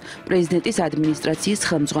გადაიჭრას. პრეზიდენტის ადმინისტრაციის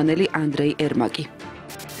ხელმძღვანელი ანდრეი ერმაკი.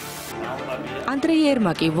 ანდრეი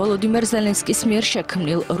ერმაკი ვოლოდიმერ ზელენსკის მიერ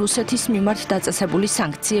შექმნილ რუსეთის მიმართ დაწესებული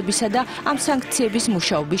სანქციებისა და ამ სანქციების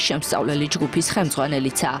მუშაობის შემსწავლელი ჯგუფის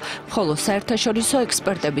ხელმძღვანელიცაა, ხოლო საერთაშორისო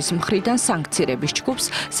ექსპერტების მხრიდან სანქციების ჯგუფს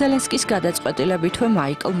ზელენსკის გადაწყვეტილებითვე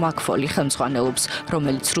მაიკლ მაკფოლი ხელმძღვანელობს,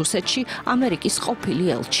 რომელიც რუსეთში ამერიკის ყოფილი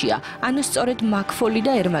ელჩია. ანუ სწორედ მაკფოლი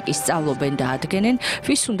და ერმაკი სწავლობენ და ადგენენ,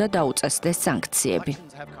 ვის უნდა დაუწესდეს სანქციები.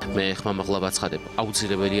 მე ხმამაღლა ვაცხადებ,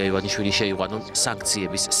 აუცილებელია ივანიშვილი შეიყვანონ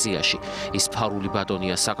სანქციების სიაში. ის ფარული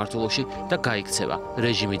ბატონია საქართველოში და გაიქცევა,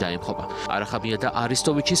 რეჟიმი დაემხობა. არახამია და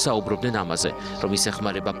არისტოვიჩი საუბრობდნენ ამაზე, რომ ის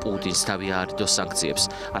ეხმარება პუტინს თავი აარიდოს სანქციებს,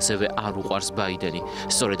 ასევე არ უყვარს ბაიდენი.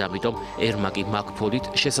 სწორედ ამიტომ ერმაკი მაკფოლით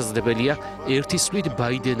შესაძლებელია ერთი სვლით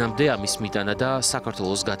ბაიდენამდე ამის მიტანა და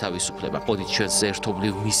საქართველოს გათავისუფლება. მოდით ჩვენს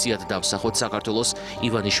ერთობლივ მისიად დავსახოთ საქართველოს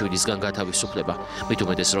ივანიშვილისგან გათავისუფლება. მით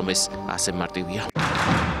უმეტეს რომ ეს ასე მარტივია.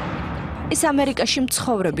 ეს ამერიკაში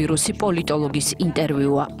მცხოვრები რუსი პოლიტოლოგის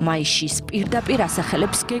ინტერვიუა. მაისში პირდაპირ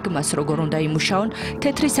ასახელებს გეგმას, როგორ უნდა იმუშაონ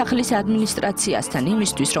თეთრი სახლის ადმინისტრაციასთან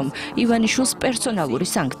იმისთვის, რომ ივანიშვილს პერსონალური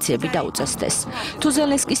სანქციები დაუწესდეს. თუ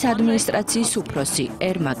ზელენსკის ადმინისტრაციის უფროსი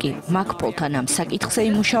ერმაკი მაკფოლთან ამ საკითხზე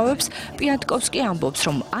იმუშავებს, პიანტკოვსკი ამბობს,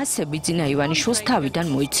 რომ ასე ბიძინა ივანიშვილს თავიდან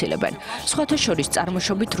მოიცილებენ. სხვათა შორის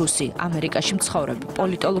წარმოშობით რუსი, ამერიკაში მცხოვრები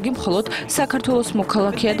პოლიტოლოგი მხოლოდ საქართველოს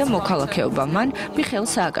მოქალაქეა და მოქალაქეობა მან მიხეილ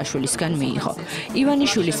სააკაშვილისგან მიიღო.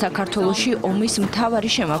 ივანიშვილი საქართველოში ომის მთავარი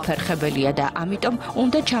შემაფერხებელია და ამიტომ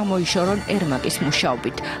უნდა ჩამოიშორონ ერმაკის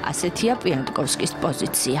მუშაობით. ასეთია პიანტკოვსკის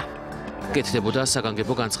პოზიცია. კეთდებოდა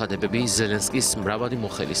საგანგებო განცხადებები ზელენსკის მრავალი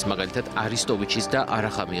მოხელის, მაგალითად არისტოვიჩის და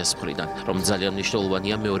არახამიას მხრიდან, რომ ძალიან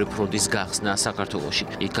მნიშვნელოვანია მეორე ფრონტის გახსნა საქართველოში.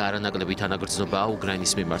 იქ არანაკლები თანაგრძნობაა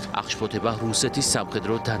უკრაინის მიმართ, აღშფოთება რუსეთის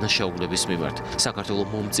სამხედრო დანაშაულების მიმართ. საქართველო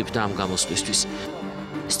მომწიფდა ამ გამოსვლისთვის.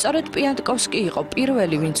 სწორედ პიანტკოვსკი იყო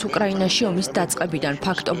პირველი, ვინც უკრაინაში ომის დაწყებიდან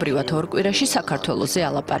ფაქტობრივად ორ კვირაში საქართველოზე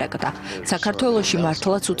ალაპარაკდა. საქართველოში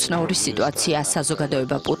მართლაც უცნაური სიტუაცია,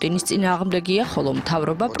 საზოგადოება პუტინის წინააღმდეგია, ხოლო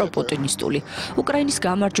მთავრობა პროპუტინისტული. უკრაინის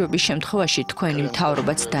გამარჯვების შემთხვევაში თქვენი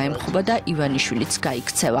მთავრობაც დაემხობა და ივანიშვილიც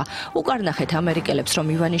გაიქცევა. უკან ნახეთ ამერიკელებს, რომ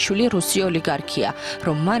ივანიშვილი რუსი ოლიგარქია,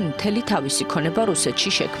 რომ მან მთელი თავისი ქონება რუსეთში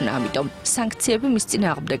შექმნა, ამიტომ სანქციები მის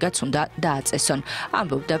წინააღმდეგაც უნდა დააწესონ,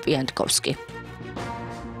 ამბობდა პიანტკოვსკი.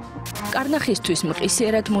 კარნახისთვის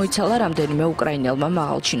მყისიერად მოიცალა რამდენიმე უკრაინელმა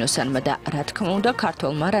მაღალჩინოსანმა და რა თქმა უნდა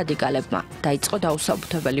ქართველმა რადიკალებმა. დაიწყო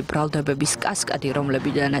დაუსაბუთებელი ბრალდებების კასკადი,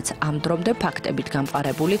 რომლებიდანაც ამ დრომდე ფაქტებით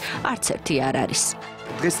გამყარებული არც ერთი არ არის.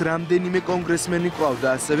 დღეს რამდენიმე კონგრესმენი ყავდა,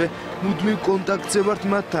 ასევე მუდმივ კონტაქტზე ვართ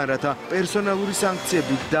მათთან, რათა პერსონალური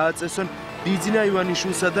სანქციები დააწესონ ბიძინა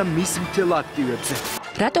ივანიშვილსა და მის მთელ აქტივებზე.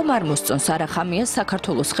 რატომ არ მოსწონს არახამიას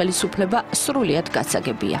საქართველოს ხელისუფლება სრულიად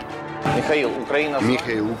გასაგებია.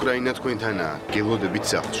 მიხეილ უკრაინა თქვენთანაა, გელოდებით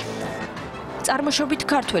სახლში. წარმოშობით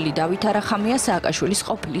ქართველი დავით არახამია სააკაშვილის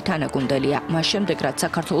ყოფილი თანაგუნდელია. მას შემდეგ, რაც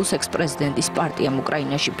საქართველოს ექს-პრეზიდენტის პარტიამ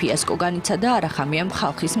უკრაინაში ფიასკო განიცადა, არახამიამ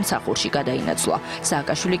ხალხის მსახურში გადაინაცვლა.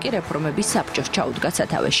 სააკაშვილი კი რეფორმების საბჭოს ჩაუდგა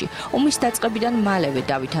სათავეში. ომის დაწყებიდან მალევე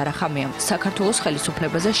დავით არახამიამ საქართველოს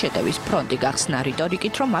ხელისუფლებაზე შეტევის ფრონტი გახსნა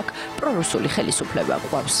რიტორიკით, რომ აქ პრორუსული ხელისუფლება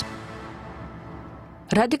გვყავს.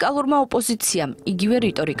 რადიკალურმა ოპოზიციამ იგივე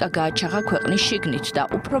რიტორიკა გააჩაღა ქვეყნის შიგნით და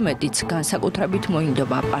უფრო მეტიც განსაკუთრებით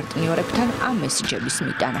მოინდომა პარტნიორებთან ამ მესიჯების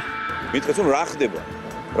მიტანა. მითხეთ რომ რა ხდება?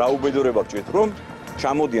 რა უბედურება გჭირთ რომ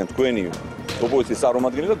ჩამოდიან თქვენი ოპოზიციის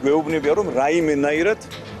წარმომადგენლები და გვეუბნებიან რომ რაიმენაირად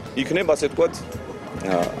იქნება ასე თქვათ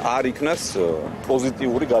არ იქნას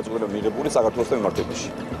პოზიტიური გაწყვეტილება მიღებული საქართველოს მიმართებაში.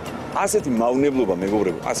 ასეთი მავნებლობა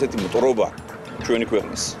მეგობრებო, ასეთი მტრობა ჩვენი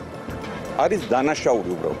ქვეყნის არის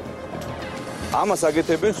დანაშაული უბრალოდ. ამას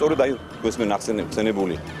აკეთებენ სწორედ აი გვესმენ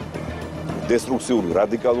ახსენებული დესტრუქციული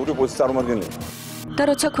რადიკალური ოპოზიციის წარმომადგენლები. და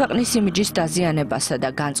როცა ქვეყნის იმიჯის დაზიანებასა და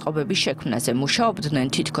განწყობების შექმნაზე მუშაობდნენ,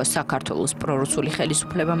 თითქოს საქართველოს პრორუსული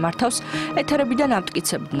ხელისუფლება მართავს, ეთერებიდან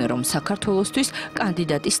ამტკიცებდნენ, რომ საქართველოსთვის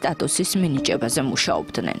კანდიდატის სტატუსის მინიჭებაზე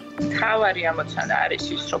მუშაობდნენ. მთავარი ამოცანა არის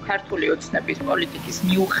ის, რომ ქართული ოცნების პოლიტიკის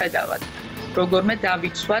მიუხედავად როგორმე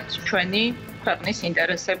დავიცვათ ჩვენი ქვეყნის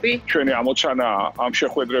ინტერესები. ჩვენი ამოცანა ამ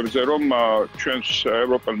შეხვედრებზე, რომ ჩვენს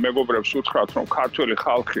ევროპელ მეგობრებს უთხრათ, რომ ქართული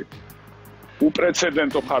ხალხი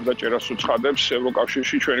უპრეცედენტო მხარდაჭერას უცხადებს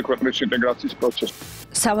ევროკავშირში ჩვენი ქვეყნის ინტეგრაციის პროცესში.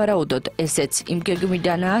 სავარაუდოდ ესეც იმ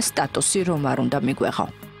გეგმიდანაა სტატუსი, რომ არ უნდა მიგვეღო.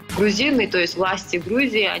 Грузины, то есть власти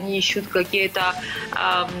Грузии, они ищут какие-то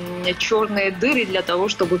черные дыры для того,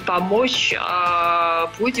 чтобы помочь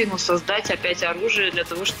Путину создать опять оружие для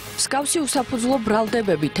того, чтобы... მსგავსი უსაფუძვლო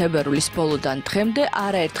ბრალდებები თებერვლის ბოლოდან დღემდე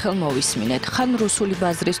არაერთხელ მოვისმინეთ. ხან რუსული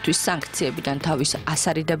ბაზრისთვის სანქციებიდან თავის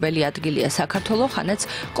ასარიდებელი ადგილია საქართველოს, ხანაც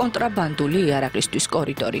კონტრაბანდული იარაღისთვის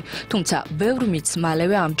კორიდორი. თუმცა ბევრ მითს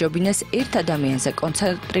მალევე ამჯობინეს ერთ ადამიანზე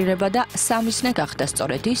კონცენტრირება და სამიზნე გახდა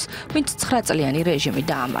სწორედ ის, ვინც 9 წლიანი რეჟიმი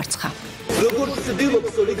დაამარცხა. როგორც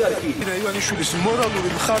ცდილობს ოლიგარქი ივანიშვილის მორალური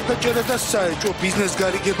მხარდაჭერა და საეჭვო ბიზნეს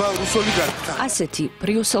გარიგება რუს ოლიგარქთან. ასეთი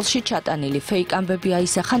ბრიუსელში ჩატანილი ფეიკ ამბები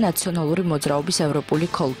აისახა ნაციონალური მოძრაობის ევროპული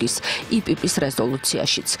ქოლგის IPP-ის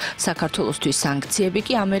რეზოლუციაშიც. საქართველოსთვის სანქციები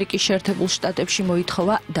კი ამერიკის შეერთებულ შტატებში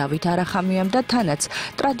მოითხოვა დავით არახამიამ და თანაც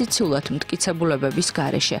ტრადიციულად მტკიცებულებების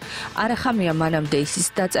გარეშე. არახამია მანამდე ისიც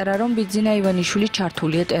დაწერა, რომ ბიძინა ივანიშვილი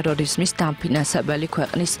ჩართულია ტერორიზმის დამფინანსებელი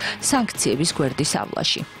ქვეყნის სანქციების გვერდის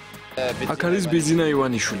ავლაში. აქ არის ბიძინა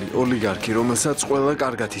ივანიშვილი, ოლიგარქი, რომელსაც ყველა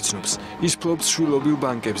კარგად იცნობს. ის ფლობს შვილობილ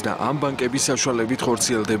ბანკებს და ამ ბანკების საშუალებით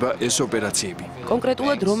ხორციელდება ეს ოპერაციები.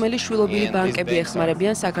 კონკრეტულად რომელი შვილობილი ბანკები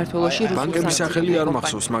ეხმარებიან საქართველოში რუსულ ბანკების სახელი არ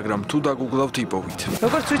მახსოვს, მაგრამ თუ დაგუგლავთ იპოვით.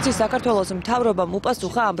 როგორც ვიცი, საქართველოს მთავრობამ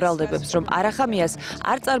უპასუხა ამ ბრალდებებს, რომ არახამიას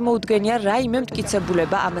არ წარმოუდგენია რაიმე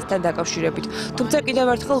მტკიცებულება ამასთან დაკავშირებით. თუმცა კიდევ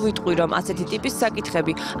ერთხელ ვიტყვი, რომ ასეთი ტიპის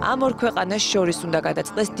საკითხები ამ ორ ქვეყანას შორის უნდა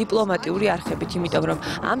გადაწყდეს დიპლომატიური არხებით, იმიტომ რომ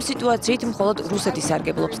ამ სიტუაციით მხოლოდ რუსეთი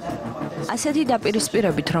სარგებლობს. ასეთი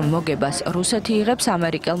დაპირისპირებით, რომ მოგებას რუსეთი იღებს,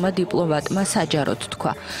 ამერიკელმა დიპლომატმა საჯაროდ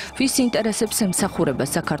თქვა. ვის ინტერესებს ემსახურება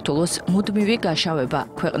საქართველოს მუდმივი გაშავება,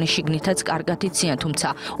 ქვეყნის შიგნითაც კარგად იციან, თუმცა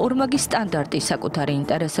ორმაგი სტანდარტი საკუთარი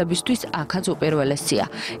ინტერესებისთვის აქაც უპირველესია.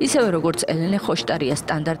 ისევე როგორც ელენე ხოშტარიას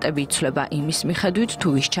სტანდარტები იცვლება იმის მიხედვით, თუ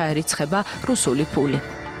ვის ჩაერიცხება რუსული ფული.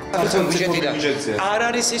 არ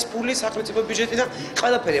არის ის ფული სახელმწიფო ბიუჯეტიდან,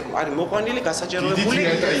 ყველაფერი არის მოყვანილი, გასაჯაროებული.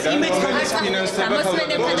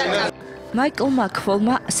 მაიკლ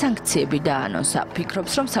მაკფოლმა სანქციები დაანონსა.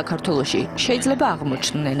 ფიქრობს, რომ საქართველოში შეიძლება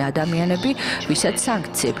აღმოჩნდნენ ადამიანები, ვისაც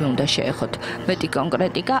სანქციები უნდა შეეხოთ. მეტი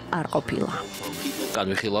კონკრეტიკა არ ყოფილა.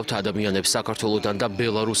 განვიხილავთ ადამიანებს საქართველოდან და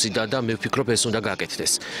ბელარუსიდან და მე ვფიქრობ ეს უნდა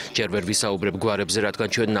გაკეთდეს. ჯერ ვერ ვისაუბრებ გვარებზე, რადგან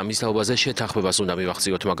ჩვენ ამის თაობაზე შეთანხმებას უნდა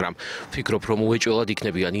მივახციოთ, მაგრამ ვფიქრობ, რომ უეჭველად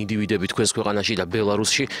იქნებიან ინდივიდები თქვენს ქვეყანაში და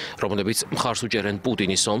ბელარუსში, რომლებიც მხარს უჭერენ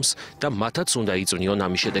პუტინის ომს და მათაც უნდა იწვნიონ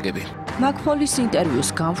ამის შედეგები. მაკფოლის ინტერვიუს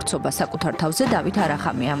განვრცობა საკუთარ თავზე დავით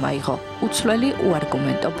არახამიამ აიღო. უცვლელი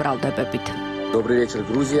უარგუმენტო ბრალდებებით. Добрый вечер,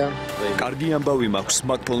 Грузия. კარგი ამბავი მაქვს.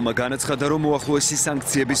 მაკფოლმა განაცხადა, რომ უახლოესი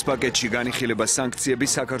სანქციების პაკეტში განიხილება სანქციები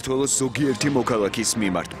საქართველოს ზოგიერთი მოქალაქის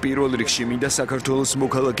მიმართ. პირველ რიგში მინდა საქართველოს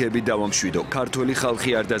მოქალაქეები დავამშვიდო. ქართველი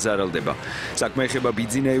ხალხი არ დაზარალდება. საქმე ეხება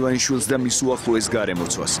ბიძინა ივანიშვილს და მის უახლოეს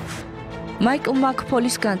გარემოცვას. მაიკლ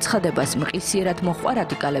მაკფოლის განცხადებას მყისიერად მოჰყვა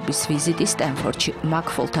რადიკალების ვიზიტი სტენფორდში.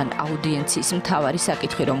 მაკფოლთან აუდიენციის მთავარი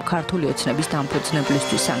საკითხი, რომ ქართული ოცნების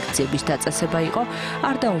დამფუძნებლისთვის სანქციების დაწესება იყო,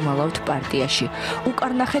 არ დაუმალავთ პარტიაში.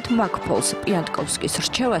 უკარნახეთ მაკფოლს პიანტკოვსკის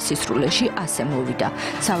რჩევა სისრულეში ასე მოვიდა.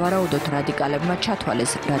 სავარაუდოდ რადიკალებმა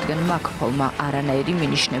ჩათვალეს, რადგან მაკფოლმა არანაირი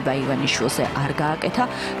მინიშნება ივანიშვილზე არ გააკეთა,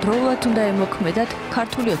 დროულად უნდა ემოქმედათ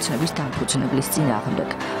ქართული ოცნების დამფუძნებლის წინააღმდეგ.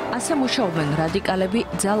 ასე მუშაობენ რადიკალები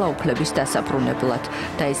ძალაუფლების დასაბრუნებლად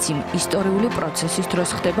და ეს იმ ისტორიული პროცესის დროს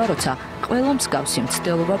ხდება, როცა ყველა მსგავსი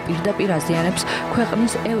მცდელობა პირდაპირ აზიანებს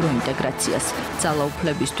ქვეყნის ევროინტეგრაციას.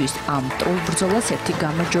 ძალაუფლებისთვის ამ მტრულ ბრძოლას ერთი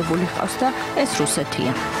გამარჯვებული ჰყავს და ეს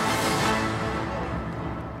რუსეთია.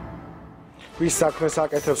 ვის საქმეს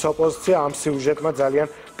აკეთებს ოპოზიცია, ამ სიუჟეტმა ძალიან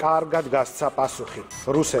კარგად გასცა პასუხი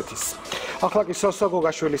რუსეთის. ახლა კი სოსო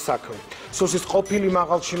გოგაშვილის საქმე. სუსის ყოფილი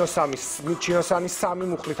მაღალჩინოსანი სამი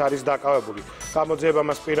მუხლით არის დაკავებული. გამოძიება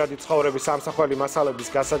მას პირადი ცხოვრების სამსახველი მასალების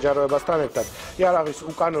გასაჯაროებასთან ერთად იარაღის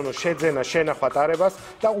უკანონო შეძენა, შენახვა ტარებას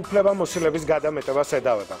და უფლებამოსილების გადამეტებას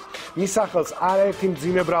ედავება. მის სახელს არაერთი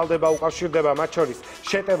მძიმე ბრალდება უკავშირდება, მათ შორის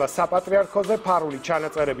შეტევა საპატრიარქოზე, ფარული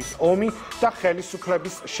ჩანაწერების ომი და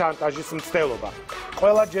ხელისუფლების შანტაჟის მცდელობა.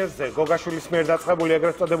 ყველა ჯერზე გოგაშვილის მიერ დაწყებული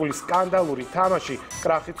ეგრეთ წოდებული სკანდალური თამაში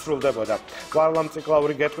კრახით სრულდებოდა. ვარლამ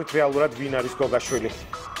ციკლაური გეტყვით რეალურად ვინ არის გოგაშვილი.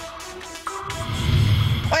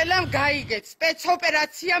 ყველამ გაიგეთ,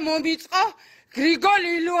 სპეცოპერაცია მომიწყო გრიგოლ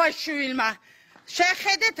ილუაშვილმა.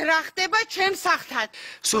 შეხედეთ რა ხდება ჩემს სახლთან.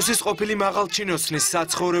 სუსის ყოფილი მაღალჩინოსნის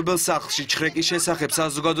საცხოვრებელ სახლში ჩხრეკის შესახებ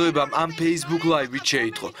საზოგადოებამ ამ Facebook Live-ით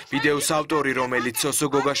შეიტყო. ვიდეოს ავტორი, რომელიც სოსო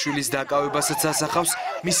გოგაშვილის დაკავებასაც ასახავს,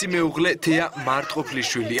 მისი მეუღლე თეა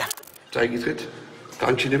მარტყოფლიშვილია. წაიგეთ,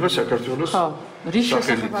 განჩინება საქართველოს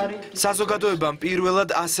საზოგადოებამ პირველად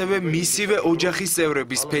ასევე მისივე ოჯახის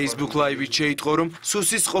წევრების Facebook Live-ით შეიტყო, რომ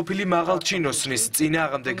სუსის ყოფილი მაღალჩინოსნის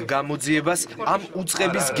წინააღმდეგ გამოძიებას ამ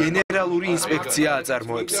უწყების გენერალური ინსპექცია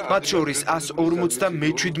აწარმოებს. მათ შორის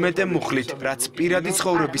 157 მუხლით, რაც პირადი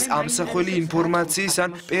ცხოვრების ამსახველი ინფორმაციის ან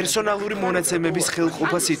პერსონალური მონაცემების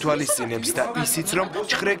ხელყოფას ითვალისწინებს და ისიც, რომ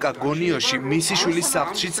ჭხრეკა გონიოში მისი შვილის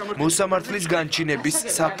სახლშიც მოსამართლის განჩინების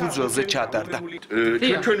საფუძველზე ჩატარდა.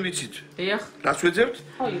 ჩვენ ვიცით. რას ვეძებთ?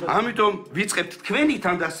 ამიტომ ვიწყებთ თქვენი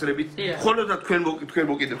თანდასწრებით, ხოლო და თქვენ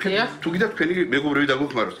მოკიდებთ. თუ გინდა თქვენი მეგობრები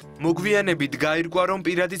დაგუხმაროთ. მოგვიანებით გაირკვა, რომ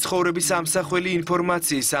პირადი ცხოვრების ამსახველი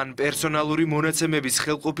ინფორმაციის ან პერსონალური მონაცემების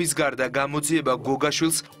ხელყოფის გარდა გამოძიება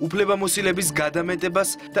გოგაშვილს უფლებამოსილების გადამეტებას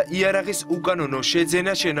და იარაღის უკანონო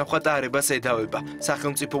შეძენა შენახვა ტარებას ედავება.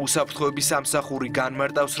 სახელმწიფო უსაფრთხოების სამსახური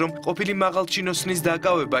განმარტავს, რომ ყოფილი მაღალჩინოსნის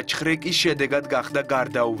დაკავება ჭხრეკის შედეგად გახდა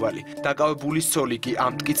გარდაუვალი. დაკავებულის ცოლი კი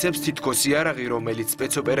ამტკიცებს თითქოს იარაღი, რომელიც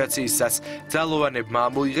სპეცოპერაციისას ძალოვანებმა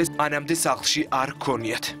ამოიღეს, მანამდე სახლში არ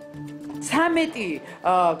ჰქონიათ. 13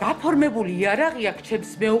 გაფორმებული იარაღი აქვს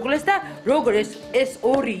ჩემს მეუღლეს და როგორ ეს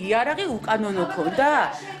ორი იარაღი უკანონო ქონდა?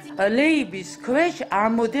 ლეიბის ქვეშ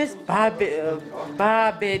ამოდეს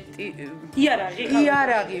ბაბეტი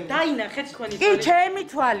იარაღი დაინახეთ თქვენი კი, ჩემი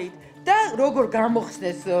თვალით და როგორ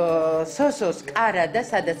გამოხსნეს სოსოს კარა და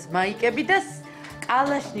სადაც მაიკები და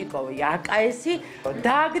კალაშნიკოვი აკაესი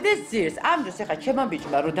დააგდეს ძირს. ამ დროს ახლა ჩემმა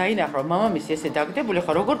ბიჭმა რომ დაინახა მამამისი ესე დააგდებული,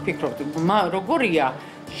 ხა როგორ ფიქრობთ? როგორია?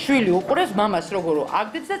 შვილი უყურებს მამას როგორ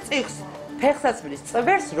აგდებს და წიხს ფეხსაცმლის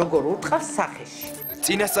წვერს როგორ ურტყავს სახეში.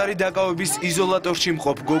 წინასწარი დაკავების იზოლატორში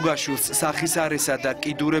მყოფ გოგაშვილს სახის არესა და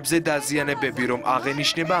კიდურებზე დაზიანებები რომ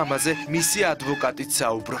აღენიშნება, ამაზე მისი ადვოკატიც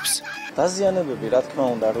საუბრობს. დაზიანებები, რა თქმა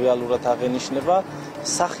უნდა, რეალურად აღენიშნება.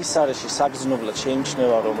 სახის არეში საგრძნობლად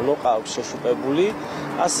შეიმჩნევა, რომ ლოყა აქვს შეშუპებული,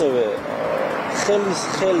 ასევე ხელის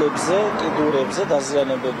ხელებზე, კიდურებზე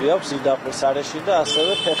დაზიანებები აქვს იდაყვის არეში და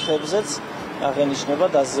ასევე ფეხებზეც აღენიშნება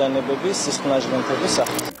დაზიანებების სისხლნაჟღენთების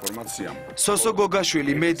სახით. სოსო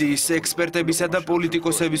გოგაშვილი მედიის ექსპერტებისა და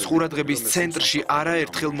პოლიტიკოსების ყურადღების ცენტრში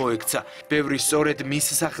არაერთხელ მოექცა. ბევრი სწორედ მის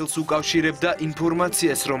სახელს უკავშირებდა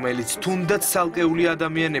ინფორმაციას, რომელიც თუნდაც ცალკეული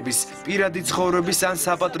ადამიანების პირადი ცხოვრების ან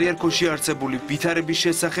საპატრიარქოში არსებული ვითარების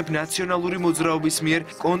შესახებ ნაციონალური მოძრაობის მიერ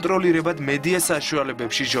კონტროლირებად მედია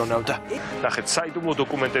საშუალებებში ჟონავდა. ნახეთ საიდუმლო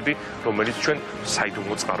დოკუმენტები, რომელიც ჩვენ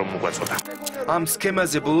საიდუმლო წყარო მოგვაწოდა. ამ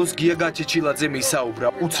სქემაზე ბოლოს გია გაჩეჩილაძე მისაუბრა.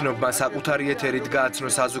 უცნობმა საკუთარი ეთერით გააცნო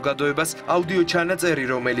საზოგადოებას აუდიო ჩანაწერი,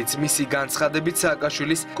 რომელიც მისი განცხადებით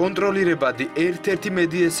სააკაშვილის კონტროლირებადი ერთ-ერთი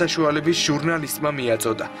მედია საშუალების ჟურნალისტმა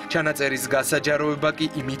მიაწოდა. ჩანაწერის გასაჯაროება კი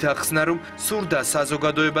იმით ახსნა, რომ სურდა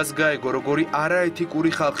საზოგადოებას გაეგო, როგორი არაეთიკური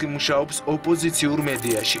ხალხი მუშაობს ოპოზიციურ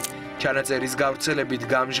მედიაში. ჩანაწერის გავრცელებით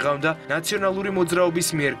გამჟღავნდა ნაციონალური მოძრაობის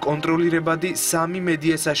მიერ კონტროლირებადი 3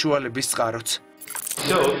 მედია საშუალების წყაროც.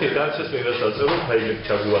 Все, окей, дальше следующее, ფაილები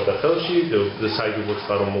ჩაგვივარდა ხელში, საიდუმლო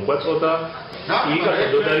წყარო მოგვაწოდა. იგივე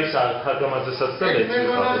დოდარის თაგამაძესაც და მეც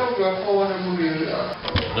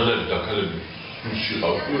ნადარი დაქალები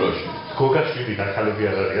შიყავ კვირაში. გოგაშვილი დაქალები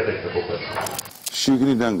არ არის ეთნოგრაფია.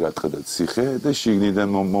 შიგნიდან გატყდა ციხე და შიგნიდან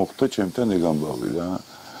მოხდა ჩემთან ეგამბავი რა.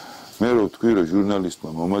 მე რო ვთქვი რომ ჟურნალისტმა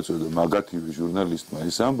მომაწოდა, მაგათივე ჟურნალისტმა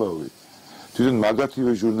ეს ამბავი. თვითონ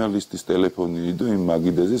მაგათივე ჟურნალისტის ტელეფონი იდო იმ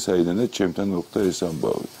მაგიდაზე, საიდანაც ჩემთან მოხდა ეს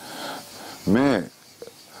ამბავი. მე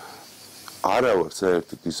არა ვარ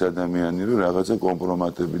საერთოდ ის ადამიანი, რომ რაღაცა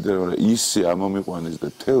კომპრომატები და ისე ამომიყვანეს და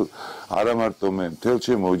არა მარტო მე, მთელ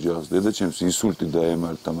ჩემ ოჯახს, დედაჩემს ინსულტი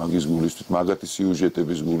დაემართა მაგის გულისთვის, მაგათი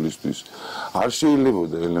სიუჟეტების გულისთვის. არ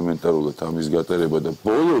შეიძლებოდა ელემენტარულად ამის გატარება და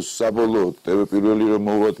ბოლოს საბოლოოდ TV პირველი რომ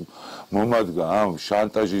მომადგა ამ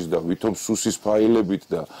შანტაჟის და ვითომ სუსის ფაილებით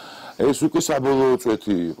და ეს უკვე საბოლოო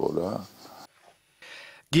წვეთი იყო რა.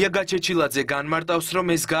 გია გაჩეჩილაძე განმარტავს, რომ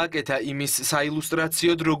ეს გააკეთა იმის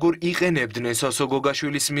საილუსტრაციოდ, როგორ იყენებდნენ სოსო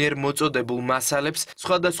გოგაშვილის მიერ მოწოდებულ მასალებს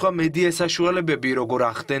სხვადასხვა მედია საშუალებები, როგორ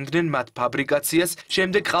ახდენდნენ მათ ფაბრიკაციას,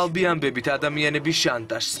 შემდეგ ყალბი ამბებით ადამიანების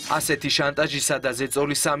შანტაჟს. ასეთი შანტაჟისა და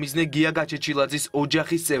ზეწოლის სამიზნე გია გაჩეჩილაძის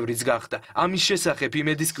ოჯახის წევრიც გახდა. ამის შესახებ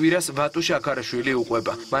იმედის კვირას ვატო შაქარაშვილი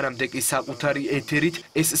უყვება. მანამდე კი საკუთარი ეთერით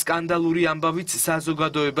ეს სკანდალური ამბავიც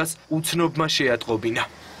საზოგადოებას უცნობმა შეატყობინა.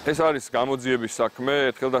 ეს არის გამოძიების საქმე,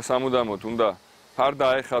 ერთხელ და სამუდამოდ უნდა არ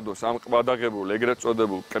დაეხადოს ამ ყბადაღებულ ეგრეთ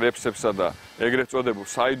წოდებულ კრებსებსა და ეგრეთ წოდებულ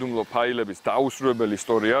საიდუმლო ფაილების დაუსრულებელ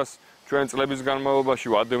ისტორიას. ჩვენ წლების განმავლობაში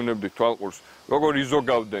ვადევნებდით თვალყურს, როგორ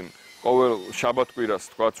იზოგავდნენ ყოველ შაბათ-კვირას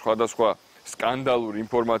სხვადასხვა სკანდალურ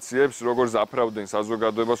ინფორმაციებს, როგორ ზაფრავდნენ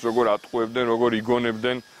საზოგადოებას, როგორ ატყუებდნენ, როგორ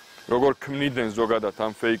იგონებდნენ, როგორ ქმნიდნენ ზოგადად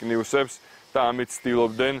ამ fake news-ებს და ამით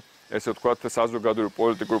ცდილობდნენ ესე ვთქვათ, საზოგადოებრივ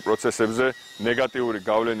პოლიტიკურ პროცესებზე ნეგატიური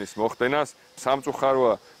გავლენის მოხდენას.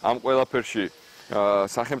 სამწუხაროა ამ ყველაფერში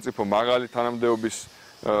სახელმწიფო მაღალი თანამდებობის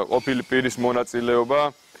ყოფილი პირის მონაწილეობა,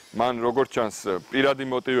 მან როგორც ჩანს პირადი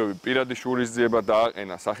მოტივები, პირადი შურისძიება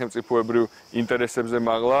დააყენა სახელმწიფოებრივ ინტერესებზე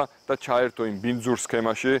მაღლა და ჩაერთო იმ ბინძურ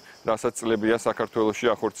სქემაში, რასაც წლებია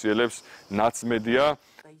საქართველოში ახორციელებს ნაცმედია.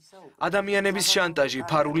 ადამიანების შანტაჟი,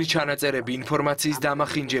 ფარული ჩანაწერები, ინფორმაციის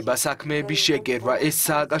დამახინჯება, საქმეების შეგერვა, ეს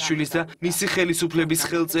სააკაშვილის და მისი ხელისუფლების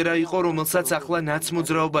ხელწერა იყო, რომელსაც ახლა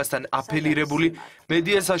ნაცმოძრაობასთან აფილირებული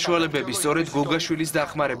მედია საშუალებები სწორედ გოგაშვილის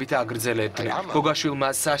დახმარებით აგრძელებდნენ. გოგაშვილმა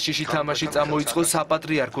საშიში თამაში წამოიწყო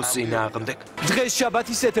საპატრიარქოს წინააღმდეგ. დღეს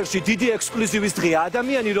შაბათის ეთერში დიდი ექსკლუზივის დღეა.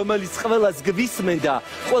 ადამიანი, რომელიც ყველას გვისმენდა,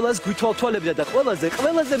 ყველას გვითვალთვალებდა და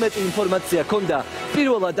ყველაზე მეტი ინფორმაცია ჰქონდა,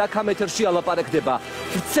 პირველად აქ ამ ეთერში ალაპარაკდება.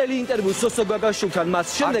 წელი ინტერვიუ სოსო გოგაშვილთან მას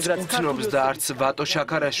შემდეგ რაც ქართულობს და არც ვატო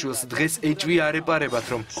შაქარაშვილს დღეს ეჭვი არ ეპარებათ,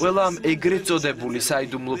 რომ ყველა ამ ეგრეთ წოდებული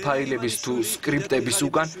საიდუმლო ფაილების თუ სკრიპტების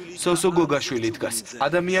უკან სოსო გოგაშვილი დგას.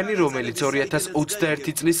 ადამიანი, რომელიც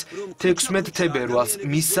 2021 წლის 16 თებერვალს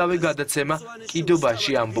მისსავე გადაცემა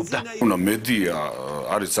კიდობანში ამბობდა. მედია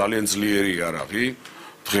არის ძალიან ძლიერი იარაღი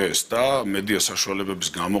დღეს და მედია საშუალებების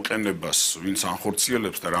გამოყენებას ვინც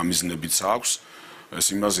ანხორციელებს და რა მიზნებიც აქვს, ეს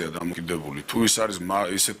იმაზეა დამოკიდებული. თუ ის არის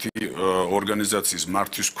ისეთი ორგანიზაციის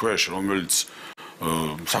მართვის ქვეშ, რომელიც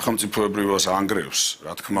სახელმწიფოებრივას ანგრევს,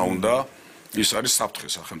 რა თქმა უნდა, ის არის საფრთხე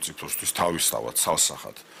სახელმწიფოსთვის თავისთავად,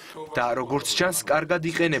 ცალსახად. და როგორც ჩანს, კარგად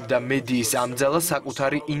იყენებდა მედიის ამ ძალას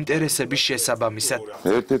საკუთარი ინტერესების შესაბამისად.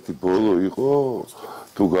 ერთ-ერთი ბოლო იყო,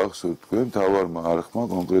 თუ გახსოვთ თქვენ, თავარმა არხმა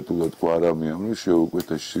კონკრეტულად კვარამიამ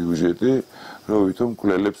შეუკვეთა სიუჟეტი, რომ ვითომ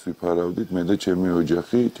მკვლელებს ვიფარავდით მე და ჩემი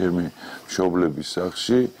ოჯახი, ჩემი მშობლების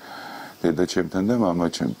სახლში, დედაჩემთან და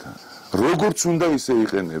მამაჩემთან. როგორც უნდა ისე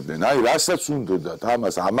იყენებდნენ, აი რასაც უნდათ,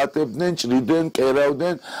 ამას ამატებდნენ, ჭრიდნენ,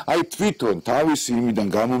 კერავდნენ, აი თვითონ თავისი იმიდან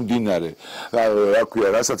გამომდინარე, რა ქვია,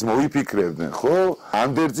 რასაც მოიფიქრებდნენ, ხო?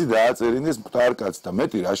 ანდერძი დააწერინის მყარკაც და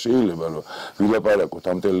მეტი რა შეიძლება რომ ვილაპარაკოთ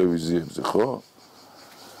ამ ტელევიზიებზე, ხო?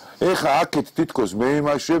 ეხა აქეთ თითქოს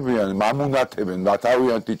მეიმაშებიან, მამუნათებენ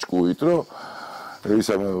თავიანთი ჭკუით, რომ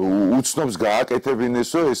ისა უცნობს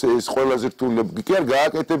გააკეთებინესო, ეს ყველაზე რთული კი არ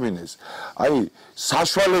გააკეთებინეს. აი,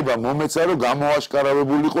 საშუალება მომეცა, რომ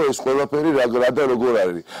გამოაშკარავებულიყო ეს ყველაფერი რა და როგორ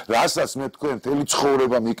არის. რასაც მე თქვენ მთელი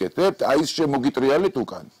ცხოვრება მიკეთებთ, აი ეს შემოგიტრიალეთ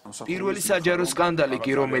უკან. პირველი საჯარო სკანდალი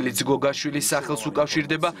კი, რომელიც გოგაშვილის სახელს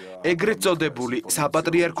უკავშირდება, ეგრეთ წოდებული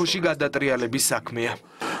საპატრიარქოში გადატრიალების საქმეა.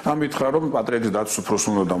 ამითხრა რომ პატრიარქის დაცვის უფროსს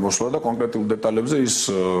უნდა მოსვლა და კონკრეტულ დეტალებზე ის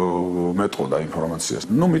მეტყოდა ინფორმაციას.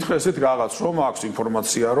 ნუ მითხრა ესეთი რაღაც რომ აქვს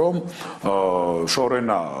ინფორმაცია რომ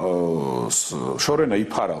შორენა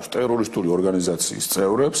იფარავს ტერორისტული ორგანიზაციის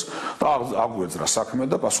წევრებს და აგვეძრა საქმე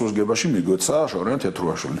და პასუხისგებაში მიგვეცა შორენა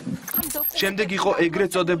თეთრუაშვილი. შემდეგ იყო ეგრეთ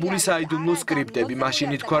წოდებული საიდუმლო სკრიპტები, მაშინ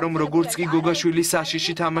ითქვა რომ როგორც კი გოგაშვილის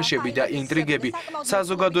საშიში თამაშები და ინტრიგები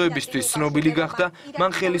საზოგადოებისთვის ცნობილი გახდა,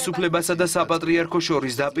 მან ხელისუფლებასა და საპატრიარქოს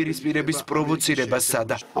შორის დაპირისპირების პროვოცირებას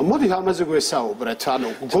სცადა. მოდი ამაზე გვესაუბრეთ. ანუ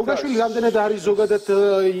გოგაშვილი რამდენად არის ზოგადად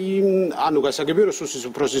ანუ გასაგებია რომ სუსის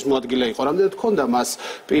უფროსის მოადგილე იყო, რამდენად ჰქონდა მას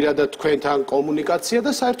პირადად თქვენთან კომუნიკაცია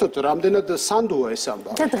და საერთოდ რამდენად სანდოა ეს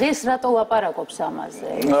ამბავი. და დღეს რატო ლაპარაკობს ამაზე?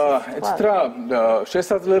 ეცეთ რა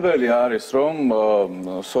შესაძლებელი არის რომ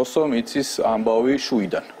სოსომ იცის ამბავი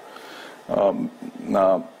შუიდან.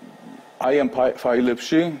 აი ამ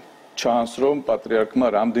ფაილებში ჩანს რომ პატრიარქმა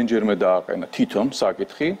რამდენჯერმე დააყენა თვითონ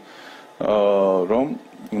საკითხი რომ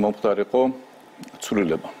მომხდარიყო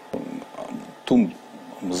ცვლილება. თუ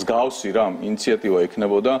მსგავსი რამ ინიციატივა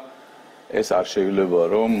ექნებოდა, ეს არ შეიძლება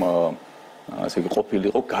რომ ასე იგი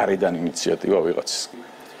ყოფილიყო გარედან ინიციატივა ვიღაცის.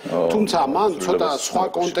 თუმცა მან ცოტა სხვა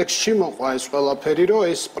კონტექსტში მოყვა ეს ყველაფერი, რომ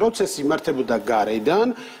ეს პროცესი იმართებოდა გარედან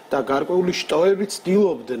და გარკვეული შტოებიც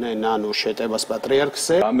ცდილობდნენ ანუ შეტევას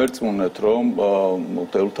პატრიარქზე. ამერწმუნეთ რომ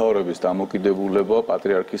მღვდელმთავრების დამოკიდებულება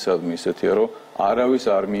პატრიარქისადმი ისეთია, რომ არავის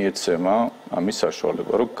არ მიეცემა ამის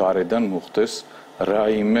საშუალება, რომ გარედან მოხდეს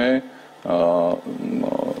რაიმე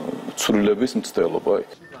ცვლილების მცდელობა.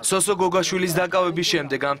 სოსო გოგაშვილის დაკავების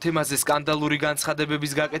შემდეგ ამ თემაზე სკანდალური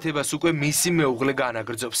განცხადებების გაკეთებას უკვე მისი მეუღლე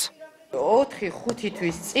განაგრძობს. 4-5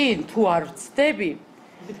 თვის წინ თუ არ ვცდები,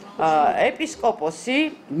 ეპისკოპოსი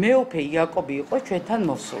მეუფე იაკობი იყო ჩვენთან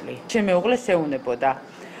მოსული. ჩემი მეუღლეს ეუნებოდა.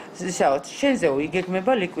 ისაოთ შენზეო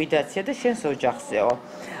იგეგმება ლიკვიდაცია და შენს ოჯახზეო.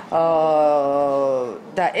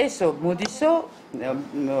 და ესო მოდისო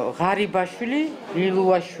ღარიბაშვილი,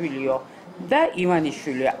 ლილუაშვილიო და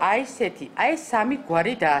ივანიშვილი. აი სამი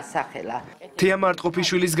გვარი დაასახელა. თეა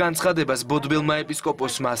მარტყოფიშვილის განცხადებას ბოდბელმა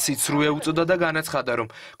ეპისკოპოსმა სიცრუე უწოდა და განაცხადა, რომ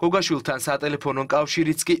გოგაშვილთან სატელეფონო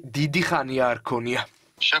კავშირიც კი დიდი ხანია არ ქონია.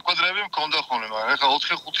 შეკვედრები მქონდა ხოლმე, მაგრამ ეხლა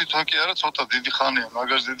 4-5 თვე კი არა, ცოტა დიდი ხანია,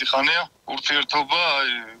 მაგას დიდი ხანია. ურთიერთობა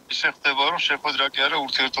ისე ხდება, რომ შეკვედრა კი არა,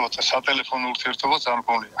 ურთიერთობა, სატელეფონო ურთიერთობაც არ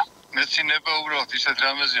მქონია. მეცინება უბრალოდ ისეთ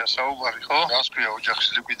რამეზეა საუბარი, ხო? რას ქვია ოჯახის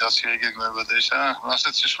ლიკვიდაცია იგეგმება და ისა,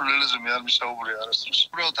 ასეთ სისულელეზე მე არ მისაუბრია არასდროს.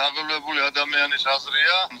 უბრალოდ აღელვებული ადამიანის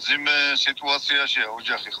აზრია, მძიმე სიტუაციაშია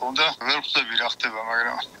ოჯახი, ხო და ვერ ხვდები რა ხდება,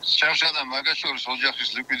 მაგრამ შემშადა მაგას შორის ოჯახის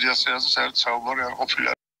ლიკვიდაციაზე საერთოდ საუბარი არ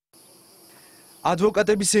ყოფილა.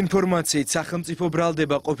 ადვოკატების ინფორმაციით სახელმწიფო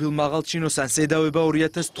ბრალდება ყოფილ მაღალჩინოსან ზედავება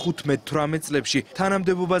 2015-18 წლებში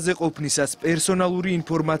თანამდებობაზე ყოფნისას პერსონალური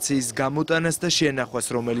ინფორმაციის გამოტანას და შენახვას,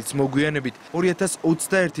 რომელიც მოგვიანებით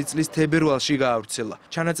 2021 წლის თებერვალში გაავრცელა.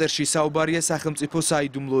 ჩანაწერში საუბარია სახელმწიფო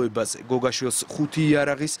საიდუმლოებაზე. გოგაშვილს 5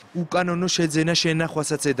 იარაღის უკანონო შეძენა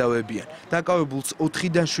შენახვასაც ედავებიან. დაკავებულს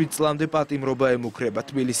 4-დან 7 წლამდე პატიმრობა ემუქრება.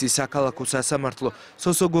 თბილისის საქალაქო სასამართლო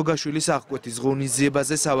სოსო გოგაშვილის აღკვეთის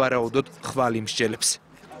ღონისძიებაზე სავარაუდოდ ხვალ მსჯელებს.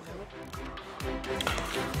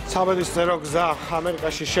 საბედისწერო გზა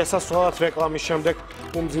ამერიკაში შესასვლელად რეკლამის შემდეგ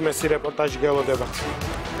უმძიმესი რეპორტაჟი გელოდება.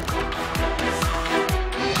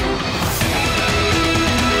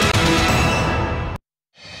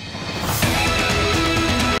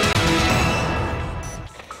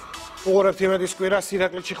 უღურებთ იმედის კვირას,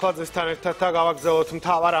 ირაკლი ჩიხლაძესთან ერთად და გავაგრძელოთ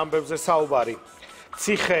მთავარ ამბებზე საუბარი.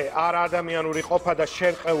 ციხე, არაადამიანური ყოფა და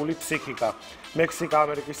შერყეული ფსიქიკა.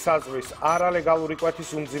 მექსიკა-ამერიკის საზღვრის არალეგალური კვეთის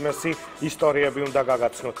უმძიმესი ისტორიები უნდა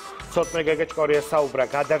გაგაცნოთ. ცოტნე გეგეჭკორია საუბრა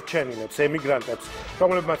გადარჩენილებს, ემიგრანტებს,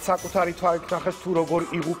 რომლებმაც საკუთარი თვალით ნახეს თუ როგორ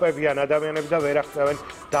იღუპებიან ადამიანები და ვერ აღწევენ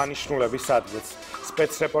დანიშნულების ადგილს.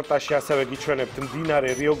 სპეცრეპორტაჟში ასევე გიჩვენებთ მდინარე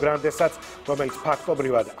რიო-გრანდესაც, რომელიც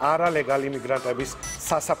ფაქტობრივად არალეგალ იმიგრანტების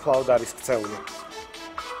სასაფლაოდ არის ქცეული.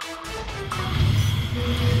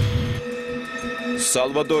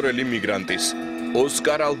 სალვადორელი მიგრანტის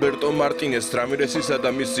ოსკარ ალბერტო მარტინეს რამირესისა და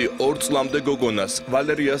მისი 2 წლამდე გოგონას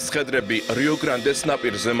ვალერიას სხედრები რიო-გრანდეს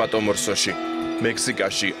ნაპირზე მატომორსოში,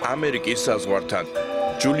 მექსიკაში, ამერიკის საზღვართან.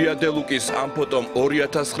 ჯულია დელუკის ამ ფოტომ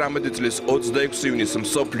 2019 წლის 26 ივნისს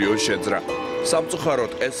მსოფლიო შეძრა.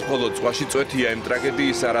 სამწუხაროდ ეს მხოლოდ ზღვაში წვეთია იმ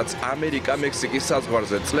ტრაგედიისა, რაც ამერიკა-მექსიკის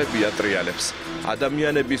საზღვარზე წლებია ტრიალებს.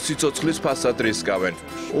 ადამიანები სიცოცხლის ფასად რისკავენ.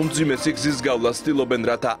 უმძიმესი გზის გავლას ცდილობენ,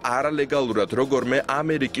 რათა არალეგალურად როგორმე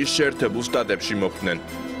ამერიკის შეერთებულ შტატებში მოხვდნენ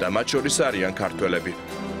და მათ შორის არიან ქართველები.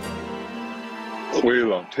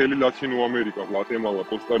 ყველა მთელი ლათინო ამერიკა, გვატემალა,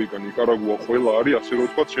 კოსტა-რიკა, ნიკარაგუა, ყველა არის ასე რომ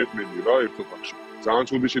ვთქვათ შექმნილი რა ერთ ოთახში. ძალიან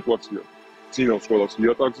ცუდი სიტუაცია. წინავს ყველას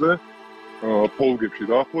იატაკზე, პოლგებში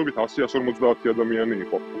დაახლოებით 100-150 ადამიანი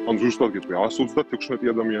იყო. ან ზუსტად გეტყვი 126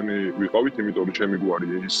 ადამიანი ვიყავით, იმიტომ რომ ჩემი გვარი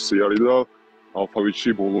ისე არის და ალფავიტში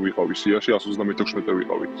ბოლო ვიყავი, სიაში 126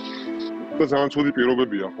 ვიყავი. და ძალიან ცუდი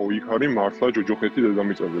პირობებია, ხო, იქ არის მართლა ჯოჯოხეთი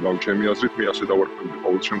დედამიწაზე. რავი, ჩემი აზრით მე ასე დავარქმევდი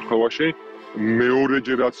ყოველ შემთხვევაში.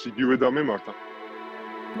 მეორეჯერაც იგივე დამემართა.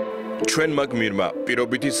 ჩვენმა გმირმა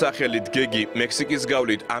პირობითი სახელით გეგი მექსიკის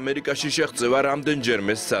გავლით ამერიკაში შეღწევა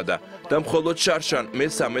რამდენჯერმე სცადა და მხოლოდ შარშან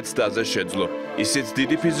მე-13 წლზე შეძლო. ისიც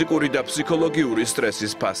დიდი ფიზიკური და ფსიქოლოგიური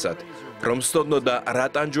სტრესის ფასად. რომ სწოდნოდა რა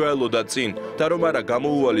ტანჯვაელოდა წინ და რომ არა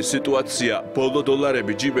გამოუვალი სიტუაცია ბოლო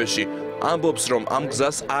დოლარები ჯიბეში, ამბობს რომ ამ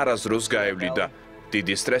გზას არასდროს გაევლიდა.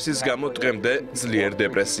 დიდი სტრესის გამო დღემდე ძლიერ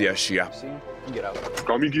დეპრესიაშია.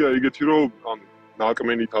 გამიგია ეგეთი რომ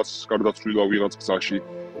ნაკმენითაც გარდაცვლილა ვიღაც გზაში,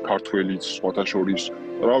 ქართველიც, სხვათა შორის.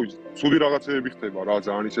 რავი, ცუდი რაღაცეები ხდება რა,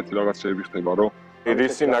 ძალიან ისეთი რაღაცეები ხდება, რომ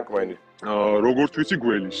იდისი ნაკმენი. როგორც ვიცი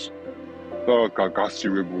გველის. და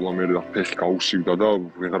გასცივებულა მე და ფეხი გაუსივდა და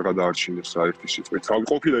ვეღარ გადაარჩინეს რა ერთი სიტყვით. რავი,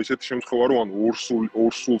 ყოფილა ისეთი შემთხვევა, რომ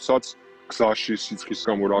ორ სულსაც გზაში სიცხის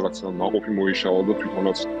გამო რაღაცა მაყოფი მოიშალა და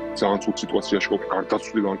თვითონაც ძალიან ცუდ სიტუაციაში ყოფი,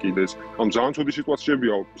 გარდაცვლილან კიდეც. ამ ძალიან ცუდი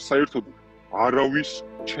სიტუაციებია, საერთოდ არავის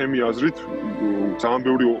ჩემი აზრით ძალიან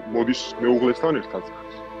ბევრი მოდის მეუღლესთან ერთად,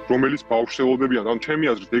 რომელიც ბავშვებობებიან, ან ჩემი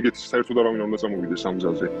აზრით ეგეთი საერთოდ არავინ არ უნდა წამოვიდეს ამ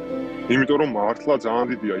გზაზე. იმიტომ რომ მართლა ძალიან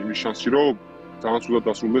დიდია იმის შანსი, რომ ძალიან ცუდად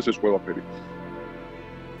დასრულდეს ეს ყველაფერი.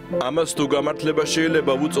 ამას თუ გამართლება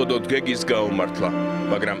შეიძლება ვუწოდოთ გეგის გაუმართლა,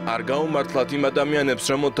 მაგრამ არ გაუმართლათ იმ ადამიანებს,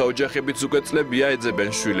 რომელთა ოჯახებიც უკვე წლებია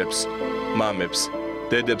ეძებენ შვილებს, მამებს,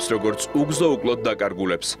 დედებს, როგორც უგზო უკლოდ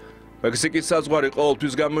დაკარგულებს. მექსიკის საზღვარი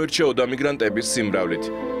ყოველთვის გამოირჩეოდა მიგრანტების სიმრავლით.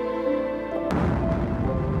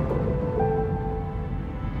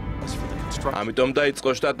 ამიტომ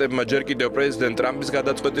დაიწყო შტატებმა ჯერ კიდევ პრეზიდენტ ტრამპის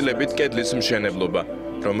გადაწყვეტილებით კედლის მშენებლობა,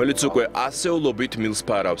 რომელიც უკვე ასეულობით მილს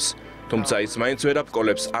ფარავს. თუმცა ის მაინც ვერ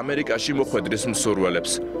აბკოლებს ამერიკაში მოხვედრის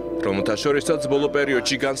მსურველებს, რომელთა შორისაც ბოლო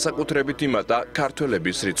პერიოდში განსაკუთრებით იმატა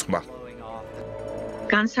ქართველების რიცხვმა.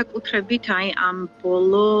 განსაკუთრებით ამ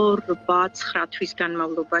ბოლო 8-9 თვის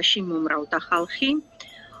განმავლობაში მომრავდა ხალხი.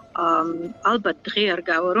 ალბათ დღე არ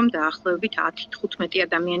გავა, რომ დაახლოებით 10-15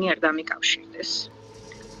 ადამიანი არ დამიკავშირდეს.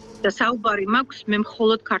 და საუბარი მაქვს მე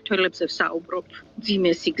მხოლოდ ქართველებზე ვსაუბრობ.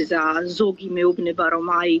 ძიმესი გზა, ზოგი მეუბნება რომ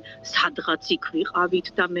აი სადღაც იქ ვიყავით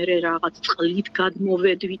და მე რაღაც წყლით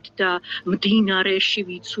გადმოვედვით და მდინარეში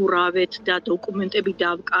ვიცურავეთ და დოკუმენტები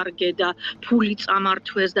დავკარგე და ფული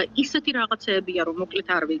წამართვეს და ისეთი რაღაცეებია რომ მოკლედ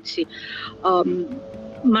არ ვიცი.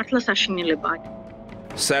 მართლა საშინელებაა.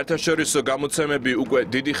 საერთაშორისო გამოცემები უკვე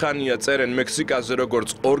დიდი ხანია წერენ მექსიკაზე როგორც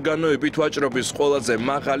ორგანოებით ვაჭრობის ყველაზე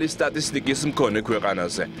მაღალი სტატისტიკის მქონე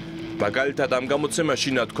ქვეყანაზე. მაგალითად ამ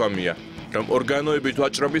გამოცემაში ნათქვამია, რომ ორგანოებით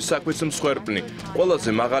ვაჭრობის საქმის მსხვერპლი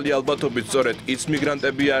ყველაზე მაღალი ალბათობით სწორედ ის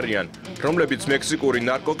მიგრანტები არიან, რომლებიც მექსიკური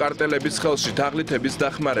ნარკოკარტელების ხელში თაღლითების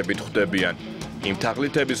დახმარებით ხვდებიან. იმ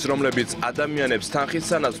თაღლითების, რომლებიც ადამიანებს თანხის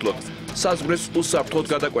სანაცვლოდ საზღვრის უსაფრთხოდ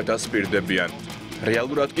გადაკვეთას პირდებიან.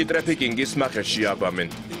 რეალურად კი ტრაფიკინგის მახეში აბამენ.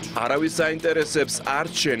 არავის აინტერესებს არ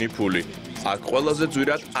შენი ფული. აქ ყველაზე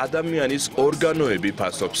ძვირად ადამიანის ორგანოები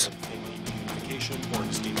ფასობს.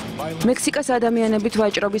 მექსიკას ადამიანებით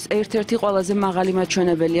ვაჭრობის ერთ-ერთი ყველაზე მაღალი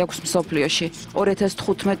მაჩვენებელი აქვს მსოფლიოში.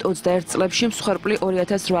 2015-21 წლებში მსხვერპლი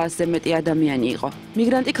 2800-ზე მეტი ადამიანი იყო.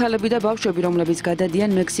 მიგრანტი ქალები და ბავშვები, რომლებიც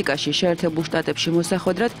გადადიან მექსიკაში შეერთებულ შტატებში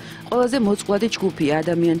მოსახვედრად, ყველაზე მოწყვლადი ჯგუფია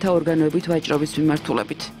ადამიანთა ორგანოებით ვაჭრობის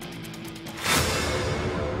მიმართულებით.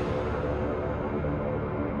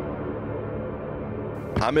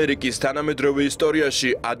 ამერიკის თანამედროვე ისტორიაში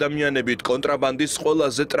ადამიანებით კონტრაბანდის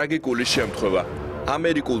ყველაზე ტრაგიკული შემთხვევა.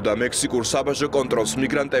 ამერიკულ და მექსიკურ საბაჟო კონტროლს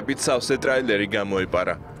მიგრანტებით სავსე ტრაილერი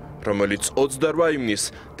გამოეპარა, რომელიც 28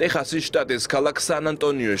 ივნისს ტეხასის შტატის ქალაქ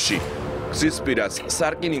სან-ანტონიოში გზის პირას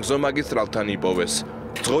სარკინიგზო მაგისტრალთან იპოვეს.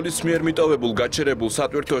 ძღოლის მიერ მიტოვებულ გაჩერებულ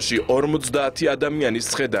სატვირთოში 50 ადამიანის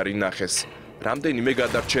ცხედარი ნახეს. რამდენიმე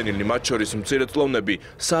გადარჩენილი, მათ შორის მცირეწლოვნები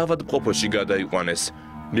საავადმყოფოში გადაიყვანეს.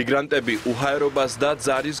 მიგრანტები უჰაერობას და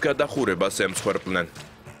ძარის გადახურებას ემსხვერპლნენ.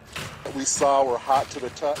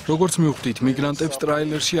 როგორც მივხვდით, მიგრანტებს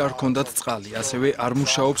ტრაილერში არ ჰქონდათ წყალი, ასევე არ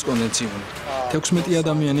მუშაობს კონდენსიონერი. 16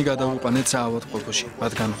 ადამიანი გადავიყვანეთ საავადმყოფოში,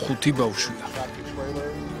 მათგან 5 ბავშვია.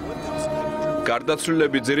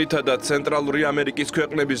 გარდაცვლილები ძირითადად ცენტრალური ამერიკის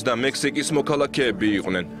ქვეყნების და მექსიკის მოქალაქეები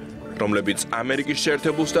იყვნენ, რომლებიც ამერიკის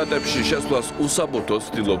შეერთებულ შტატებში შესვლას უსაბუთოდ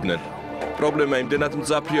ცდილობდნენ. პრობლემა იმდენად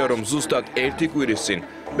მძაფრია, რომ ზუსტად ერთი კვირის წინ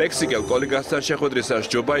მექსიკელ კოლეგასთან შეხვედრისას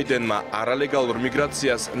ჯო ბაიდენმა არალეგალურ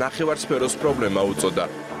მიგრაციას ნახევარსფეროს პრობლემა უწოდა.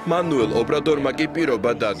 მანუელ ობრადორმა კი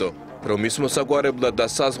პირობა დადო, რომ მის მოსაგვარებლად და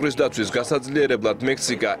საზღვრის დაცვის გასაძლიერებლად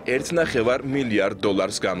მექსიკა $1.5 მილიარდ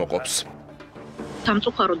გამოყოფს.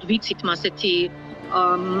 სამწუხაროდ ვიცით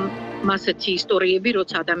მასეთი ისტორიები,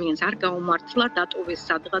 როცა ადამიანს არ გაუმართლა, დატოვეს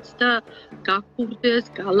სადღაც და გაქურდეს,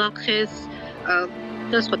 გალახეს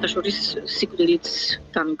და სხვათა შორის სიკვდილიც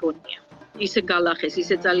გამიგონია. ისე გალახეს,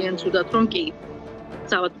 ისე ძალიან ცუდად, რომ კი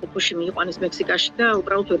საავადმყოფოში მიიყვანეს მექსიკაში და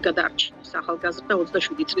უბრალოდ ვერ გადაარჩინეს ახალგაზრდა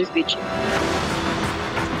 27 წლის ბიჭი.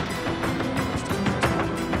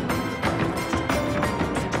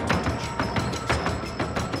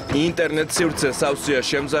 ინტერნეტ სივრცე სავსეა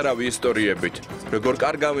შემზარავი ისტორიებით. როგორ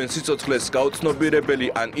კარგავენ სიცოცხლეს გაუცნობიერებელი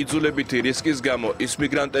ან იძულებითი რისკის გამო ის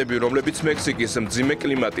მიგრანტები, რომლებიც მექსიკის მძიმე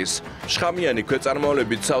კლიმატის, შხამიანი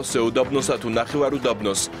ქვეწარმავლებით სავსე უდაბნოსა თუ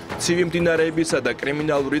ნახევარუდაბნოს, ცივი მდინარეებისა და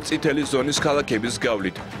კრიმინალური წითელი ზონის ქალაქების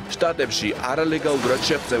გავლით, შტატებში არალეგალურად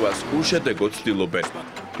შეღწევას უშედეგოდ ცდილობენ.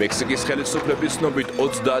 მექსიკის ხელისუფლების ცნობით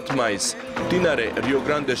 30 მაისს მდინარე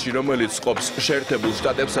რიო-გრანდეში, რომელიც ყოფს შეერთებულ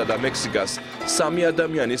შტატებსა და მექსიკას, 3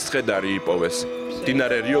 ადამიანის ცხედარი იპოვეს.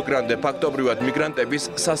 მდინარე რიო-გრანდე ფაქტობრივად მიგრანტების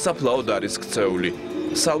სასაფლაოდ არის ქცეული.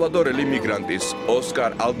 სალვადორელი მიგრანტის,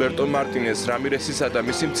 ოსკარ ალბერტო მარტინეს რამირესისა და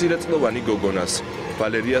მისი მცირეწლოვანი გოგონას,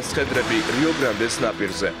 ვალერიას ცხედრები რიო-გრანდეს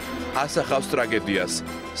ნაპირზე. ასახავს ტრაგედიას.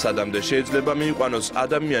 სადამდე შეიძლება მიიყვანოს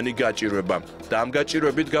ადამიანი გაჭირვება და ამ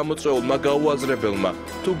გაჭირვებით გამოწვეულმა გაუაზრებელმა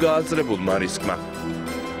თუ გააზრებულმა რისკმა.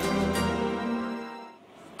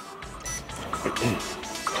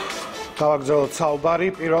 გავაგრძელოთ საუბარი.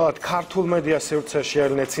 პირველად ქართულ მედია სივრცეში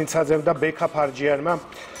ელენე ცინცაძემ და ბექა ფარჯიანმა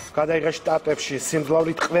გადაიღეს შტატებში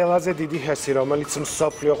სიმძლავრით ყველაზე დიდი ჰესი, რომელიც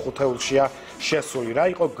მსოფლიო ხუთეულშია შესული. რა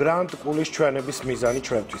იყო გრანდ კულის ჩვენების მიზანი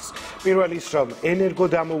ჩვენთვის? პირველი ის, რომ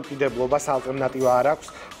ენერგოდამოუკიდებლობას ალტერნატივა არ აქვს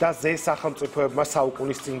და ზე სახელმწიფოებმა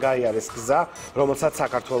საუკუნის წინ გაიარეს გზა, რომელსაც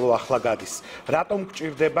საქართველოს ახლა გადის. რატომ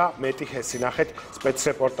გჭირდება მეტი ჰესი? ნახეთ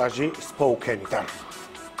სპეცრეპორტაჟი სპოუკენიდან.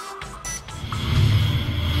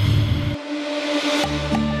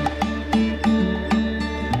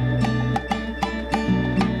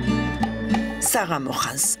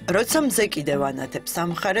 საღამოხანს, როცა მზე კიდევ ანათებს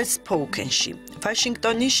სამხარეს ფოუკენში,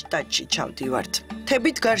 ვაშინგტონის შტატში ჩავდივართ.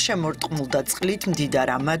 თებით გარშემორტყმულ და წყლით მდიდარ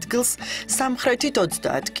ამ ადგილს სამხრეთით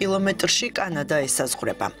 30 კილომეტრში კანადა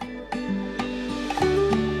ესაზღვრება.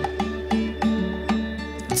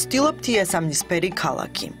 ცდილობთ იასამნისფერი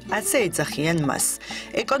ქალაქი. ასე ეძახიან მას.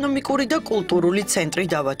 ეკონომიკური და კულტურული ცენტრი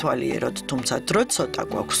დავათვალიეროთ, თუმცა დრო ცოტა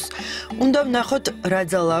გვაქვს. უნდა ვნახოთ, რა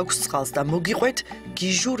ძალა აქვს წყალს და მოგიყვეთ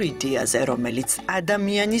გიჟურ იდეაზე, რომელიც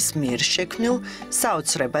ადამიანის მიერ შექმნილ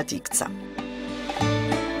საოცრებად იქცა.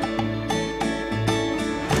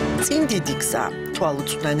 წინ დიდი გზა,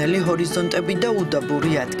 თვალუწვდენელი ჰორიზონტები და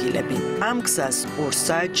უდაბური ადგილები. ამ გზას 2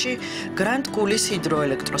 საათში გრანდ კულის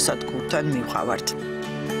ჰიდროელექტროსადგურთან მივყავართ.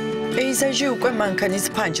 პეიზაჟი უკვე მანქანის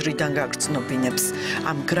ფანჯრიდან გაგრძნობინებს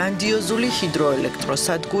ამ გრანდიოზული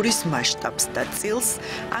ჰიდროელექტროსადგურის მასშტაბს და წილს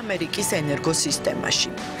ამერიკის ენერგოსისტემაში.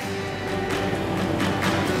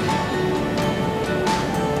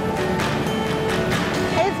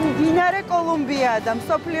 ეს მდინარე კოლუმბია და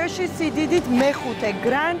მსოფლიოში სიდიდით მეხუთე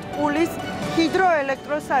გრანდ კულის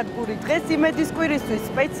ჰიდროელექტროსადგური. დღეს იმედის კვირისთვის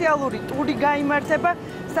სპეციალური ტური გაიმართება,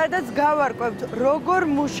 სადაც გავარკვევთ, როგორ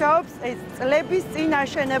მუშაობს ეს წლების წინ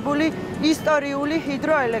აშენებული ისტორიული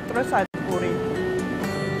ჰიდროელექტროსადგური.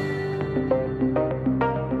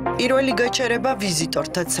 პირველი გაჩერება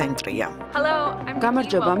ვიზიტორთა ცენტრია.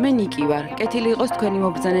 გამარჯობა, მე ნიკი ვარ. კეთილი იყოს თქვენი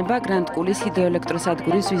მობრძანება გრანდ კულის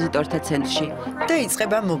ჰიდროელექტროსადგურის ვიზიტორთა ცენტრში. და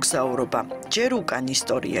იწყება მოგზაურობა. ჯერ უკან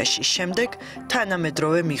ისტორიაში, შემდეგ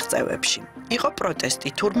თანამედროვე მიღწევებში. იყო პროტესტი,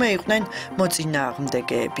 თურმე იყვნენ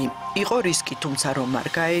მოწინააღმდეგეები. იყო რისკი, თუმცა რომ არ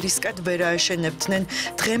გაერისკათ ვერ ააშენებდნენ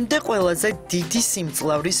დღემდე ყველაზე დიდი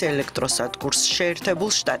სიმძლავრის ელექტროსადგურს შეერთებულ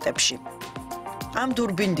შტატებში. ამ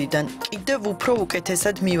დურბინდიდან კიდევ უფრო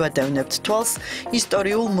უკეთესად მივადევნებთ თვალს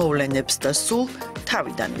ისტორიულ მოვლენებს და სულ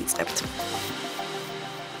თავიდან ვიწყებთ.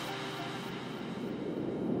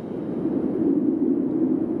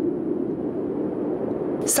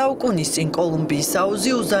 საუკუნის წინ კოლუმბიის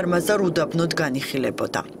აუზი უზარმაზარ უდაბნოდ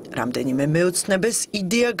განიხილებოდა. რამდენიმე მეოცნებეს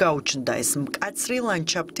იდეა გაუჩნდა ეს მკაცრი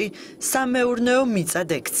ლანდშაფტი სამეურნეო მიწად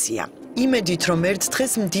ექცია. იმედით, რომ ერთ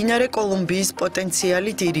დღეს მდინარე კოლუმბიის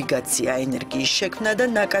პოტენციალით ირიგაცია, ენერგიის შექმნა და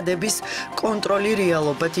ნაკადების კონტროლი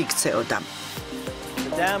რეალობად იქცეოდა.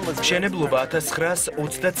 მშენებლობა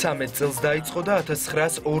 1933 წელს დაიწყო და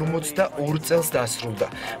 1942 წელს დასრულდა.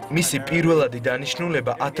 მისი პირველადი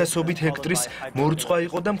დანიშნულება ათასობით ჰექტრის მორწყვა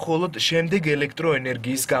იყო და მხოლოდ შემდეგ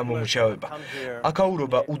ელექტროენერგიის გამომუშავება.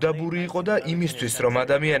 აქაურობა უდაბური იყო და იმისთვის, რომ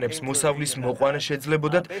ადამიანებს მოსავლის მოყვანა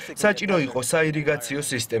შეძლებოდათ, საჭირო იყო საირიგაციო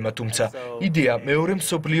სისტემა, თუმცა იდეა მეორე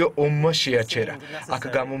მსოფლიო ომმა შეაჩერა. აქ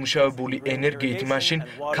გამომუშავებული ენერგიით მაშინ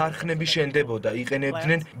ქარხნები შენდებოდა,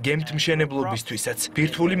 იყენებდნენ გემთმშენებლობისთვისაც.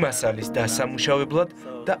 ბირთვული მასალის დასამუშავებლად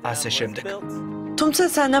და ასე შემდეგ. თუმცა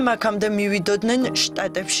სანამ აქამდე მივიდოდნენ,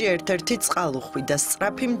 შტატებში ერთ-ერთი წყალუხვი და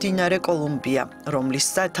სწრაფი მდინარე კოლუმბია, რომლის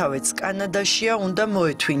სათავეც კანადაშია, უნდა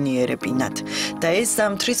მოეთვინიერებინათ და ეს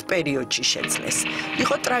ზამთრის პერიოდში შეძლეს.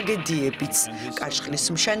 იყო ტრაგედიებიც. კაშხლის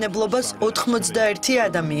მშენებლობას 91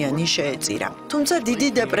 ადამიანი შეეწირა. თუმცა დიდი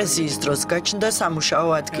დეპრესიის დროს გაჩნდა სამუშაო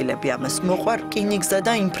ადგილები, ამას მოყვა რკინიგზა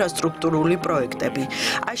და ინფრასტრუქტურული პროექტები.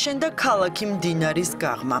 აშენდა ქალაქი მდინარის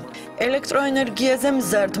გაღმა. ელექტროენერგიაზე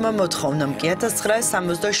მზარდმა მოთხოვნამ კი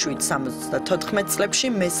 1967-74 წლებში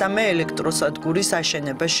მესამე ელექტროსადგურის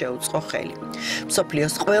აშენება შეუწყო ხელი.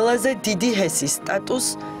 მსოფლიოს ყველაზე დიდი ჰესის სტატუსს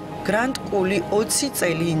გრანდ კული 20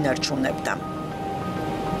 წელი ინარჩუნებდა.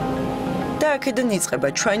 და აქედან იწყება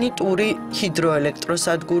ჩვენი ტური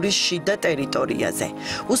ჰიდროელექტროსადგურის შიდა ტერიტორიაზე.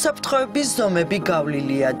 უსაფრთხოების ზომები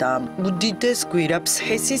გავლილია და უდიდეს გვირაბს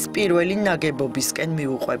ჰესის პირველი ნაგებობისკენ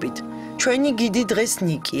მიუყვებით. ჩვენი გიდი დღეს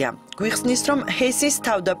ნიკია. გვიხსნის, რომ ჰესის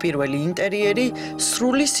თავდაპირველი ინტერიერი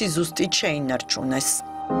სრული სიზუსტით შეინარჩუნეს.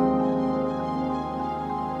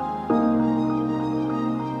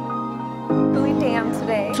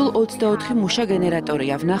 სულ 24 მუშა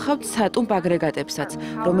გენერატორია, ვნახავთ სატუმბ აგრეგატებსაც,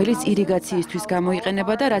 რომელიც ირიგაციისთვის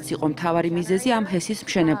გამოიყენება და რაც იყო მთავარი მიზეზი ამ ჰესის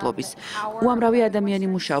მშენებლობის. უამრავი ადამიანი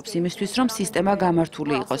მუშაობს იმისთვის, რომ სისტემა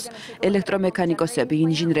გამართული იყოს. ელექტრომექანიკოსები,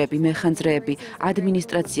 ინჟინრები, მეხანძრეები,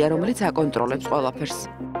 ადმინისტრაცია, რომელიც აკონტროლებს ყველაფერს.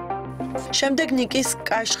 შემდეგ ნიკის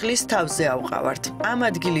კაშხლის თავზე ავყავართ. ამ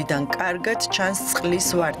ადგილიდან კარგად ჩანს წყლის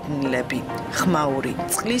ვარდნილები, ხმაური,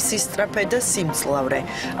 წყლის ისწრაფე და სიმძლავრე.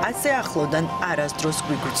 ასე ახლოდან არასდროს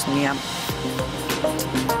გვიგრძნია.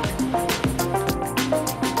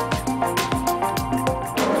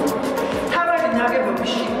 თავარი ნაგებობის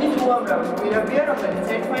შიგნით უამრავი გვირაბია, რომელიც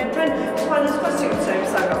ერთმანეთთან სხვადასხვა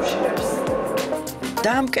სივრცეებს აკავშირებს.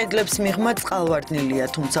 და ამ კედლებს მიღმა წყალვარდნილია,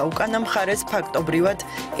 თუმცა უკანა მხარეს ფაქტობრივად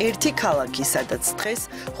ერთი ქალაქი, სადაც დღეს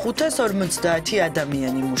 550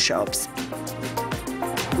 ადამიანი მუშაობს.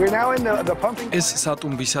 ეს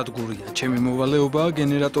სატუმბი სადგურია. ჩემი მოვალეობაა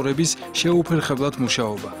გენერატორების შეუფერხებლად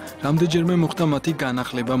მუშაობა. რამდენჯერმე მოხდა მათი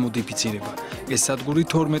განახლება, მოდიფიცირება. ეს სადგური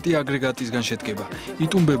 12 აგრეგატისგან შედგება.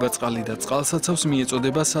 იტუმბება წყალი და წყალსაცავს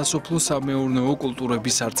მიეწოდება სასოფლო-სამეურნეო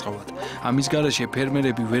კულტურების სარწყავად. ამის გარეშე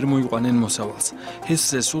ფერმერები ვერ მოიყვანენ მოსავალს.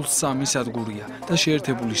 ჰესზე სულ 3 სადგურია და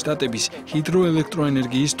შეერთებული შტატების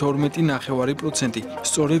ჰიდროელექტროენერგიის 12.9%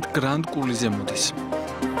 სწორედ გრანდ კულიზე მოდის.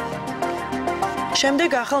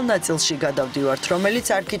 შემდეგ ახალ ნაწილში გადავდივართ, რომელიც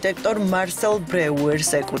არქიტექტორ მარსელ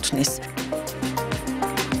ბრეუერს ეკუთვნის.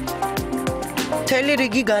 მთელი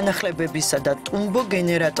რიგი განახლებებისა და ტუმბო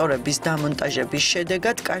გენერატორების დამონტაჟების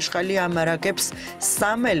შედეგად კაშხალი ამარაგებს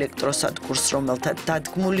 3 ელექტროსადგურს, რომელთა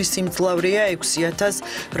დადგმული სიმძლავრეა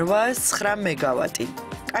 6809 მეგავატი.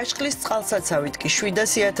 კაშხლის წყალსაცავით კი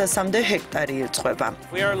 700.000-მდე ჰექტარი ირწყვება.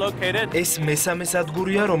 ეს მესამე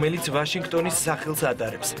სადგურია, რომელიც ვაშინგტონის სახელს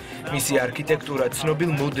ატარებს. მისი არქიტექტურა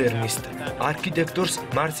ცნობილ მოდერნისტ არქიტექტორს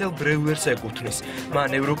მარსელ ბრეუერს ეკუთვნის.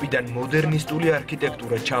 მან ევროპიდან მოდერნისტული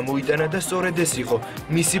არქიტექტურა ჩამოიტანა და სწორედ ეს იყო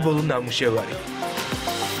მისი ბოლო ნამუშევარი.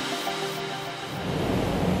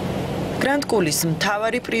 გრანდ კულის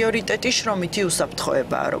მთავარი პრიორიტეტი შრომითი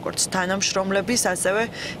უსაფრთხოებაა, როგორც თანამშრომლების, ასევე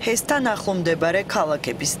ჰესთან ახლომდებარე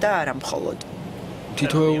ქალაქების და არა მხოლოდ.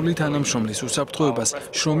 თითოეული თანამშრომლის უსაფრთხოებას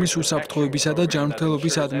შრომის უსაფრთხოებისა და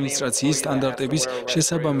ჯანმრთელობის ადმინისტრაციის სტანდარტების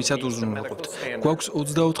შესაბამისად უზრუნველყოფთ. გვაქვს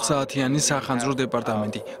 24 საათიანი სახანძრო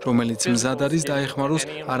დეპარტამენტი, რომელიც მზად არის დაეხმაროს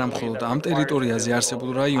არა მხოლოდ ამ ტერიტორიაზე არსებულ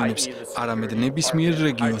რაიონებს, არამედ ნებისმიერ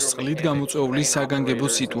რეგიონს წყლით გამოწვეული საგანგებო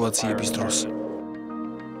სიტუაციების დროს.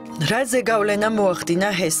 რა ზეგავლენა მოახდინა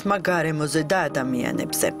ჰესმა გარემოზე და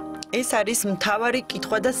ადამიანებზე? ეს არის მთავარი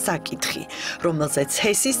კითხვა და საკითხი, რომელზეც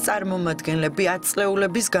ჰესის წარმომადგენლები 10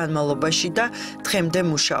 წლეულების განმავლობაში და დღემდე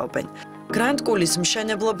მუშაობენ. გრანდ კულის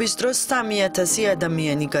მშენებლობის დროს 3000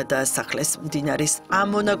 ადამიანი გადაასახლეს. მდინარის ამ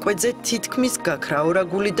მონაკვეთზე თითქმის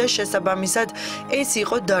გაქრაურაგული და შესაბამისად ეს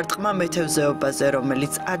იყო დარტყმა მეთევზეობაზე,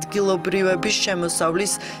 რომელიც ადგილობრივების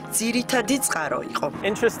შემოსავლის ძირითადი წყარო იყო.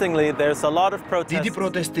 დიდი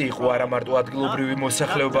პროტესტი იყო, არა მარტო ადგილობრივი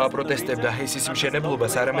მოსახლეობა აპროტესტებდა ჰესის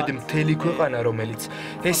მშენებლობას, არამედ მთელი ქვეყანა, რომელიც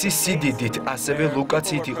ჰესის სიდიდით, ასევე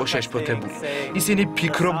ლოკაციით იყო შეშფოთებული. ისინი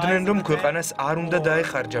ფიქრობდნენ, რომ ქვეყანას არ უნდა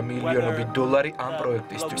დაეხარჯა მილიონობით $. ამ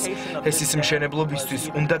პროექტისთვის. ჰესის მშენებლობისთვის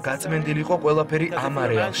უნდა გაწმენდილიყო ყველაფერი ამ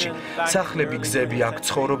არეალში. სახლები, გზები, აქ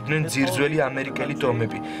ცხოვრობდნენ ძირძველი ამერიკელი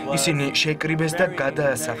ტომები. ისინი შეკრიბეს და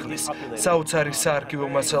გადაასახლეს. საოცარი საარქივო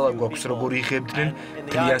მასალა გვაქვს, როგორ იღებდნენ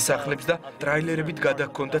მთლიან სახლებს და ტრაილერებით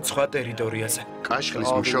გადაჰქონდათ სხვა ტერიტორიაზე.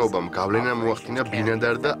 კაშხლის მუშაობამ გავლენა მოახდინა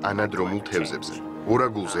ბინადარ და ანადრომულ თევზებზე.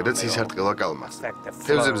 ორაგულზე, რაც ისარტყელა კალმა.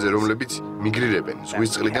 თევზებზე, რომლებიც მიგრირებენ ზღვის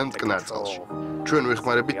წყლიდან მტკნარ წყალში. ჩვენ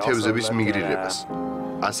ვეხმარებით თევზების მიგრირებას.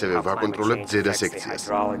 ასევე ვაკონტროლებთ ზედა სექციას.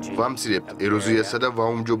 ვამცირებთ ეროზიასა და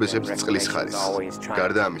ვაუმჯობესებთ წყლის ხარისხს.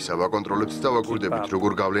 გარდა ამისა, ვაკონტროლებთ და ვაკვირდებით,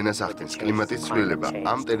 როგორ გავლენას ახდენს კლიმატის ცვლილება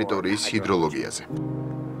ამ ტერიტორიის ჰიდროლოგიაზე.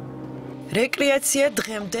 რეკრეაცია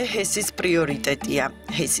დღემდე ჰესის პრიორიტეტია.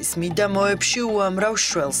 ჰესის მიდამოებში უამრავ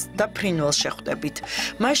შველს და ფრინველს შეხვდებით.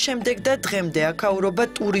 მას შემდეგ და დღემდე აქაურობა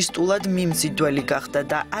ტურისტულად მიმზიდველი გახდა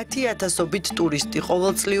და 10,000-ობით ტურისტი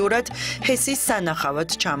ყოველწლიურად ჰესის სანახავად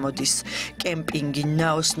ჩამოდის. კემპინგი,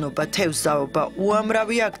 ნაოსნობა, თევზაობა,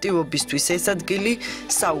 უამრავი აქტივობისთვის ეს ადგილი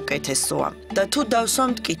საუკეთესოა. და თუ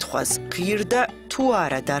დავსვამთ კითხვას, ღირდა თუ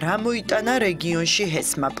არა და რა მოიტანა რეგიონში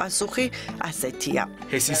ჰესმა, პასუხი ასეთია.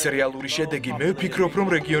 ჰესის რეალური შედეგი, მე ვფიქრობ, რომ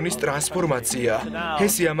რეგიონის ტრანსფორმაციაა.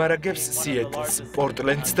 ჰესი ამარაგებს სიეტლს,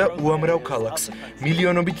 პორტლენდს და უამრავ ქალაქს.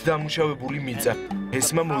 მილიონობით დამუშავებული მიწა.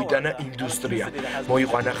 ჰესმა მოიტანა ინდუსტრია,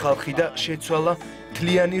 მოიყვანა ხალხი და შეცვალა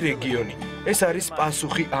მთლიანი რეგიონი. ეს არის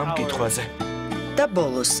პასუხი ამ კითხვაზე. და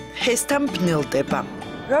ბოლოს, ჰესთან ბნელდება.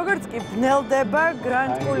 როგორც კი ბნელდება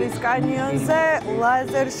გრანდ კულის კანიონზე,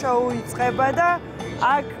 ლაზერ შოუ იწყება და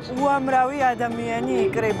აქ უამრავი ადამიანი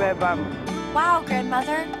იკრიბება. Wow,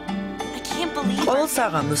 grandmother. ყოველ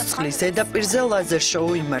საღამოს წყლის ზედაპირზე ლაზერ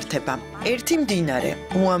შოუ იმართება. ერთი მდინარე,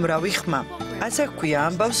 უამრავი ხმა. ასე ჰქვია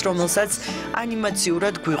ამბავს, რომელსაც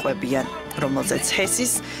ანიმაციურად გვიყვებიან, რომელზეც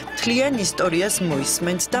ჰესის მთლიან ისტორიას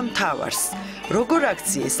მოისმენთ და მთავარს. როგორ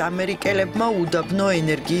აქციეს ამერიკელებმა უდაბნო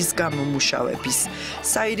ენერგიის გამომუშავების,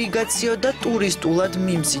 საირიგაციო და ტურისტულად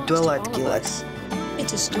მიმზიდველ ადგილად.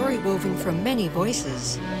 It's a story woven from many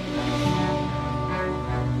voices.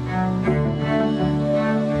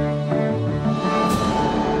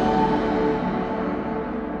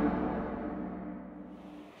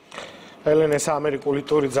 ელენეს ამერიკული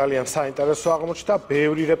ტური ძალიან საინტერესო აღმოჩნდა,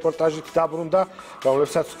 ბევრი რეპორტაჟით დაბრუნდა,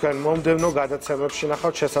 რომლებსაც თქვენ მომდევნო გადაცემებში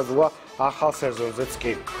ნახავთ, შესაძლოა ახალ სეზონზეც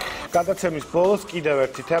კი. გადაცემის ბოლოს კიდევ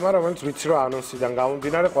ერთი თემა, რომელიც ვიცი რომ ანონსიდან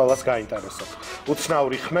გამომდინარე ყველას გაინტერესებს.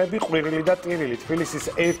 უცნაური ხმები, ყვირილი და ტირილი თბილისის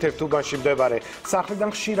ერთ-ერთ უბანში მდებარე სახლიდან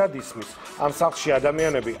ხშირად ისმის. ამ სახლში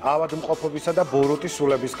ადამიანები ავადმყოფობისა და ბოროტი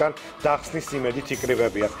სულებისგან დახსნის იმედით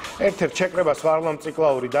იკრიბებიან. ერთ-ერთ შეკრებას ვარლამ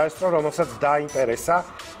ციკლაური დაესწრო, რომელსაც დაინტერესა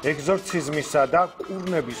ეგზორციზმისა და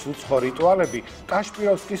კურნების უცხო რიტუალები,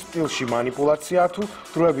 კაშპიროვსკის სტილში манипуляცია თუ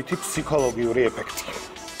დროებითი ფსიქოლოგიური ეფექტი.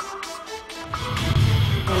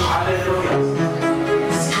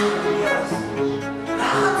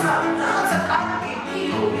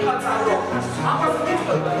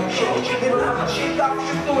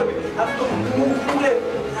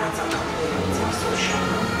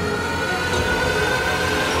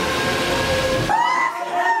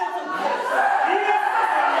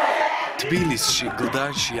 თბილისში,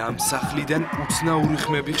 გლდანში ამ სახლიდან უცნაური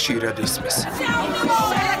ხმები ხშირად ისმის.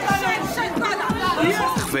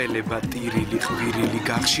 ხველება, ტირილი, ყვირილი,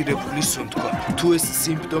 გახშირებული სუნთქვა. თუ ეს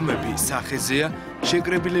სიმპტომები სახეზეა,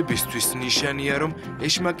 შეკრებილებისთვის ნიშანია, რომ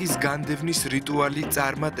ეშმაკის განდევნის რიტუალი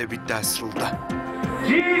წარმატებით დასრულდა.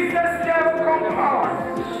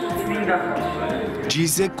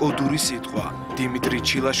 ჯიზე კოდური სიტყვა. დიმიტრი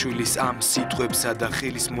ჩილაშვილის ამ სიტყვებსა და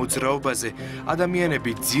ხელის მოძრაობაზე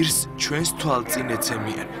ადამიანები ძირს ჩვენს თვალწინ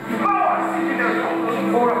ეცემიან.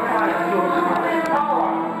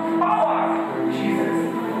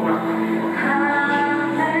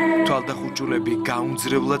 თვალდახუჭულები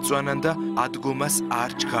გაუნძრევლად წვანან და ადგომას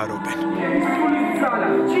არ ჩქარობენ.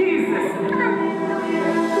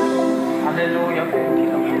 Hallelujah.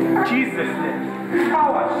 Jesus.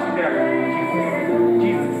 Power.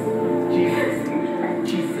 Jesus. Jesus.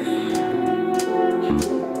 Jesus.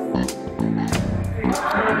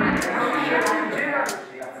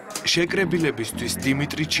 შეკრებილებისთვის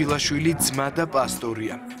დიმიტრი ჩილაშვილი ძმა და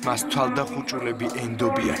პასტორია. მას თვალდახუჭულები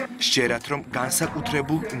ენდობიან. სჯერათ, რომ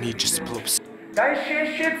განსაკუთრებულ ნიჭს ფლობს.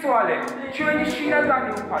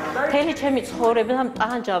 მთელი ჩემი ცხოვრება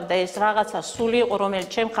ტანჯავდა ეს რაღაცა სული იყო, რომელიც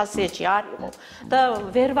ჩემ ხასიათში არ იყო და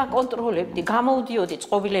ვერ ვაკონტროლებდი, გამოვდიოდი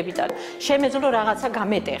წყობილებიდან. შემეძლო რაღაცა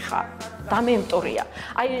გამეტეხა. დამემტორია.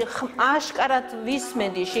 აი აშკარად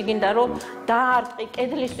ვისმენდი, შეგინდა რომ დაარტყი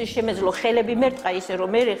კედლისთვის შემეძლო ხელები მერტყა ისე რომ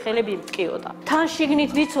მე ხელები მტკიოდა. თან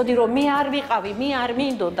შიგნით ვიცოდი რომ მე არ ვიყავი, მე არ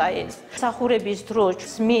მინდოდა ეს. სახურების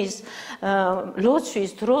დროს, მის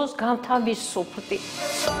ლოცვის დროს გამთავისუფლდი.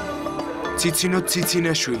 ციცინო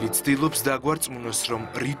ციცინაშვილი ცდილობს დაგვარწმუნოს, რომ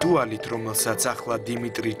რიტუალით, რომელსაც ახლა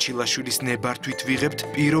დიმიტრი ჩილაშვილის ნებართვით ვიღებთ,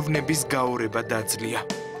 პიროვნების გაორება დაძლია.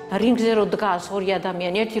 რინგზე რო დგას ორი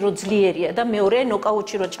ადამიანი, ერთი რო ძლიერია და მეორე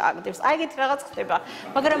ნოკაუტში რო ჩააგდებს. აი ეგეთი რაღაც ხდება,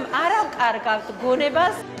 მაგრამ არ აკარგავთ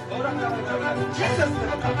გონებას.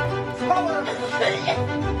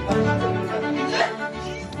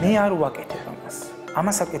 მე არ ვაკეთებ ამას.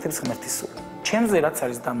 ამას აკეთებს ღმერთის სული. ჩემზე რაც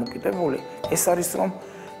არის დამოკიდებული, ეს არის რომ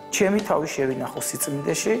ჩემი თავი შევინახო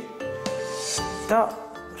სიწმინდეში და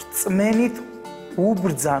რწმენით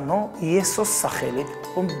უბრძანო იესოს სახელით,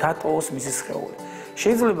 რომ დატოვოს მისი სხეული.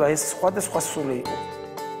 შეიძლება ეს სხვადასხვა სული იყო.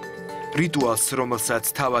 რიტუალს, რომელსაც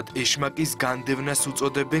თავად ეშმაკის განდევნას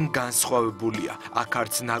უწოდებენ, განსხვავებულია. აქ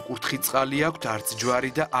არც ნაკურთხი წყალი აქვთ, არც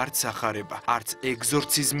ჯვარი და არც სახარება, არც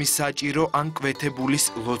ეგზორციზმის საჭირო ან კვეთებულის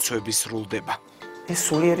ლოცვები სრულდება. ეს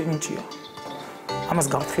სულიერი ნიჭია. ამას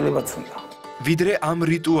გაფრთხილებაც უნდა. ვიდრე ამ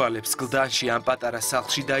რიტუალებს გლდანში ამ პატარა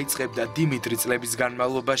სახლში დაიწყებდა, დიმიტრი წლების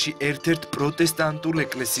განმავლობაში ერთ-ერთ პროტესტანტულ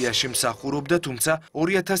ეკლესიაში მსახურობდა, თუმცა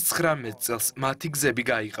 2019 წელს მათი გზები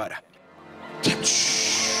გაიყარა.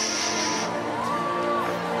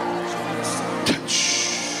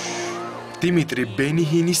 დიმიტრი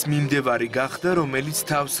ბენიჰინის მიმდევარი გახდა, რომელიც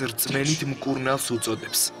თავს რწმენით მკურნალს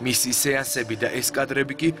უწოდებს. მისი სეანსები და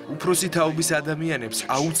ესკადრები კი უფროსი თაობის ადამიანებს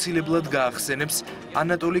აუცილებლად გაახსენებს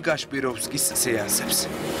ანატოლი კაშპიროვსკის სეანსებს.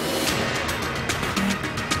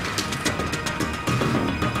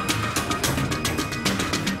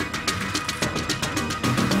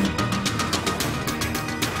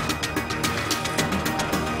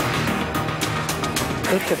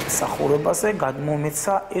 ერთ-ერთ სახურებაზე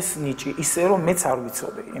გადმომეცა ეს ნიჭი, ისე რომ მეც არ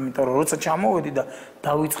ვიცოდი, იმიტომ რომ როცა ჩამოვედი და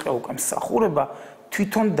დავიწყე უკვე მსახურება,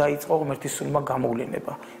 თვითონ დაიწყო ღმერთის სულმა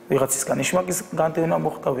გამოვლენება. ვიღაცისგან ეშმაკის განდევნა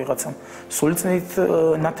მოხდა, ვიღაცამ სულიწმით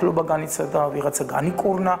ნათლობა განიცადა, ვიღაცა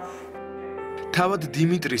განიკურნა. თავად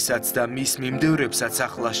დიმიტრისაც და მის მიმდევრებსაც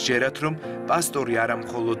ახლა სჯერათ, რომ პასტორი არა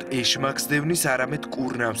მხოლოდ ეშმაკს დევნის, არამედ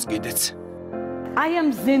კურნავს კიდეც. აი ამ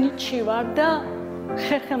ზენიტში ვარ და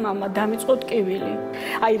ხერხე მამა დამიწყო ტკივილი.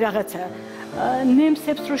 აი რაღაცა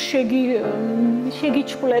ნემსებს რო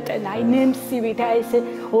შეგიჩხულეტენ, აი ნემსივით, აი ესე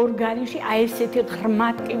ორგანიზმში, აი ესეთი ღრმა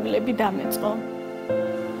ტკივილები დამეწყო.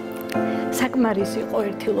 საკმარისი იყო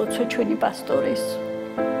ერთი ლოცვა ჩვენი პასტორის.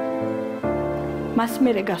 მას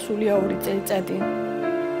მერე გასულია 2 წელიწადი.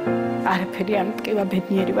 არაფერი არ მტკივა,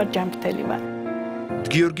 ბედნიერი ვარ, ჯანმრთელი ვარ.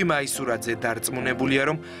 გიორგი მაისურაძე დარწმუნებულია,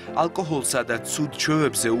 რომ ალკოჰოლსა და ცუდ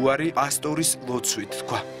ჩვევებზე უარი პასტორის ლოცვით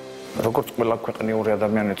თქვა. როგორც ყველა ქვეყნიური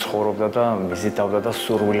ადამიანი ცხოვრობდა და მიზიდავდა და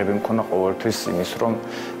სურვილები მქონდა ყოველთვის იმის, რომ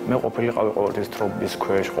მე ყოფილიყავი ყოველთვის თრობის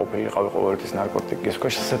ქვეშ, ყოფილიყავი ყოველთვის ნარკოტიკის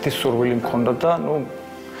ქვეშ, ესეთი სურვილი მქონდა და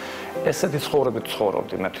ესეთი ცხოვრებით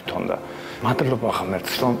ცხოვრობდი მე თვითონ და მადლობა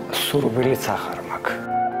ღმერთს, რომ სურვილიც აღარ მაქვს.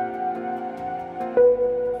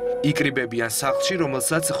 იკრიბებიან სახლში,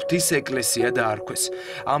 რომელსაც ღვთის ეკლესია დაარქვეს.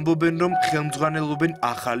 ამბობენ, რომ ხელმძღვანელობენ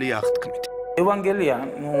ახალი აღთქმით. ევანგელია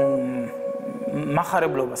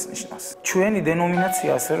მახარებლობას ნიშნავს. ჩვენი დენომინაცია,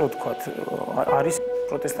 ასე რომ ვთქვათ, არის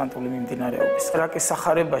პროტესტანტული მიმდინარეობის. რაკის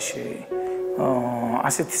სახარებაში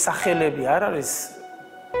ასეთი სახელები არ არის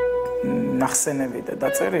ნახსენები და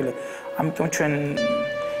დაწერილი, ამიტომ ჩვენ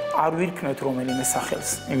არ ვირქმევთ რომელიმე სახელს,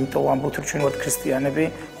 იმიტომ ვამბობთ, რომ ჩვენ ვართ ქრისტიანები,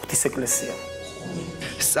 ღვთის ეკლესია.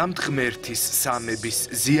 სამთ ღმერთის, სამების,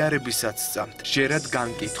 ზიარებისაც სამთ, ჯერად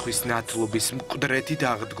განკითხვის, ნათლობის, მკვდრეთით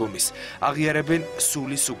აღდგომის, აღიარებენ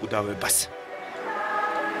სულის უკვდავებას.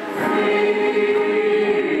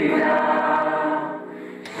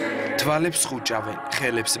 თვალებს ხუჭავენ,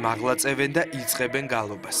 ხელებს მაღლაწევენ და იწყებენ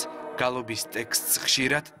გალობას. გალობის ტექსტს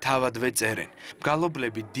ხშირად თავადვე წერენ.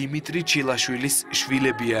 მგალობლები დიმიტრი ჩილაშვილის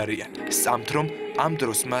შვილები არიან. სამთ რომ ამ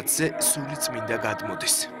დროს მათზე სული წმინდა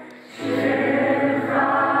გადმოდის.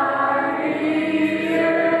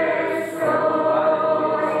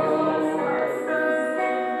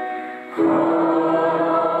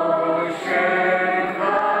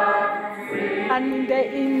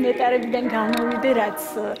 იმ ნეტარებიდან გამოვიდე,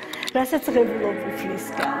 რასაც ღებულობ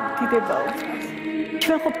უფლისგან, დიდება უფლს.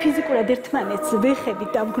 ჩვენ ხო ფიზიკურად ერთმანეთს ვეხებით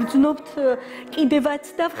და ვგრძნობთ კიდევაც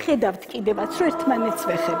და ვხედავთ კიდევაც, რომ ერთმანეთს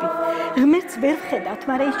ვეხებით. ღმერთს ვერ ვხედავთ,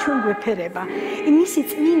 მაგრამ ის ჩვენ გვეფერება. მისი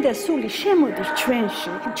წმინდა სული შემოდის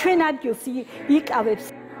ჩვენში, ჩვენ ადგილს იკავებს.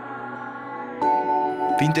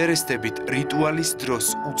 პინტერესტებით რიტუალის დროს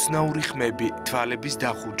უცნაური ხმები, თვალების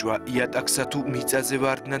დახუჭვა, იატაკსა თუ მიწაზე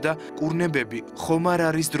ვარდნა და კურნებები ხომ არ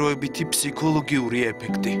არის დროებითი ფსიქოლოგიური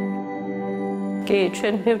ეფექტი. კი,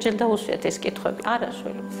 ჩვენ ბევრჯერ დაუსვიათ ეს კითხვები,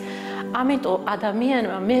 არასველი. ამიტომ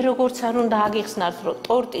ადამიანმა მე როგორც არ უნდა აგიხსნათ, რომ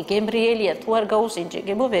ტორტი გემრიელია, თუ არ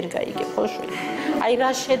გაუსინჯებო, ვერ გაიგებ, ხო შვილი? აი რა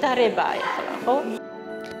შედარებაა ახლა, ხო?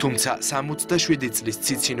 თუმცა 67 წლის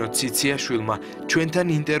ციცინო ციციაშვილმა ჩვენთან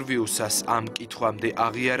ინტერვიუსას ამ კითხვამდე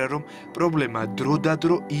აღიარა, რომ პრობლემა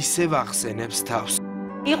დროდადრო ისევ ახსენებს თავს.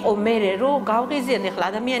 იყო მერე რომ გავღიზიათ ახლა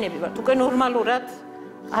ადამიანები ვართ, უკვე ნორმალურად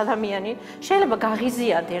ადამიანი შეიძლება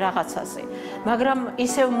გაღიზიადე რაღაცაზე, მაგრამ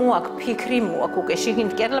ისევ მოაქვს ფიქრი, მოაქვს უკვე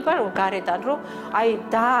შიგნით კერლება რომ გარედან რომ აი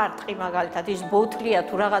დაარტყი მაგალითად ის ბოთლია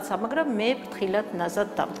თუ რაღაცა, მაგრამ მე ფრთხილად ნაზად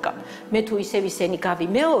დავდგა. მე თუ ისევ ისენი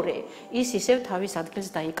გავიმეორე, ის ისევ თავის ადგილს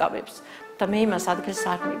დაიკავებს და მე იმას ადგილს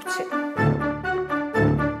არ მივცე.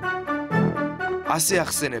 ასე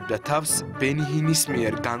ახსენებდა თავს ბენიჰინის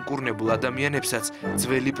მიერ განკურნებულ ადამიანებსაც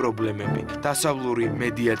ძველი პრობლემები. დასავლური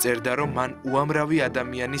მედია წერდა, რომ მან უამრავი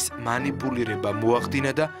ადამიანის მანიპულირება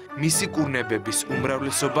მოახდინა და მისი კურნებების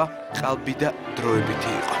უმრავლესობა ყალბი და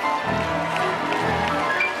დროებითი იყო.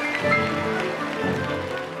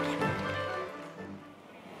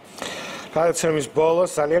 გადაცემის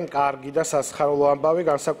ბოლოს ძალიან კარგი და სასიხარულო ამბავი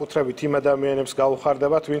განსაკუთრებით იმ ადამიანებს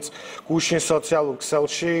გაუხარდებათ, ვინც გუშინ სოციალურ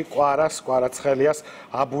ქსელში კვარაცხელიას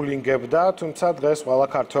აბულინგებდა, თუმცა დღეს ყველა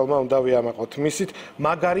ქართველმა უნდა ვიამაყოთ. მისით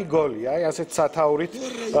მაგარი გოლია, აი ასეთ სათაურით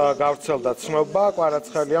გავრცელდა ცნობა,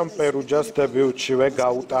 კვარაცხელიამ პერუჯას დებიუტშივე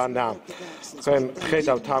გაუტანა. თქვენ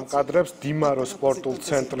ხედავთ ამ კადრებს დინარო სპორტულ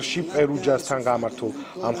ცენტრში პერუჯასთან გამართულ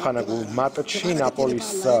ამხანაგურ მატჩში ნაპოლის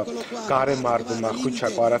გარემარბმა ხვიჩა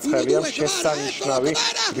კვარაცხელიამ შესანიშნავი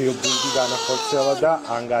ბილბინგი განახორციელა და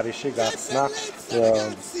ანგარიში გახსნა.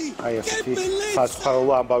 აი ასეთი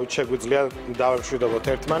სასიხარულო ამბავით შეგვიძლია დავემშვიდობოთ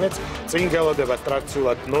ერთმანეთს. წინ გელოდებათ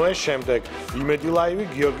ტრადიციულად ნოე, შემდეგ იმედი ლაივი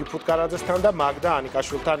გიორგი ფუტკარაძესთან და მაგდა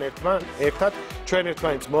ანიკაშვილთან ერთად ჩვენ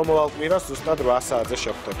ერთმანეთს მომავალ კვირას ზუსტად 8 საათზე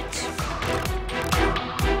შევხვდებით.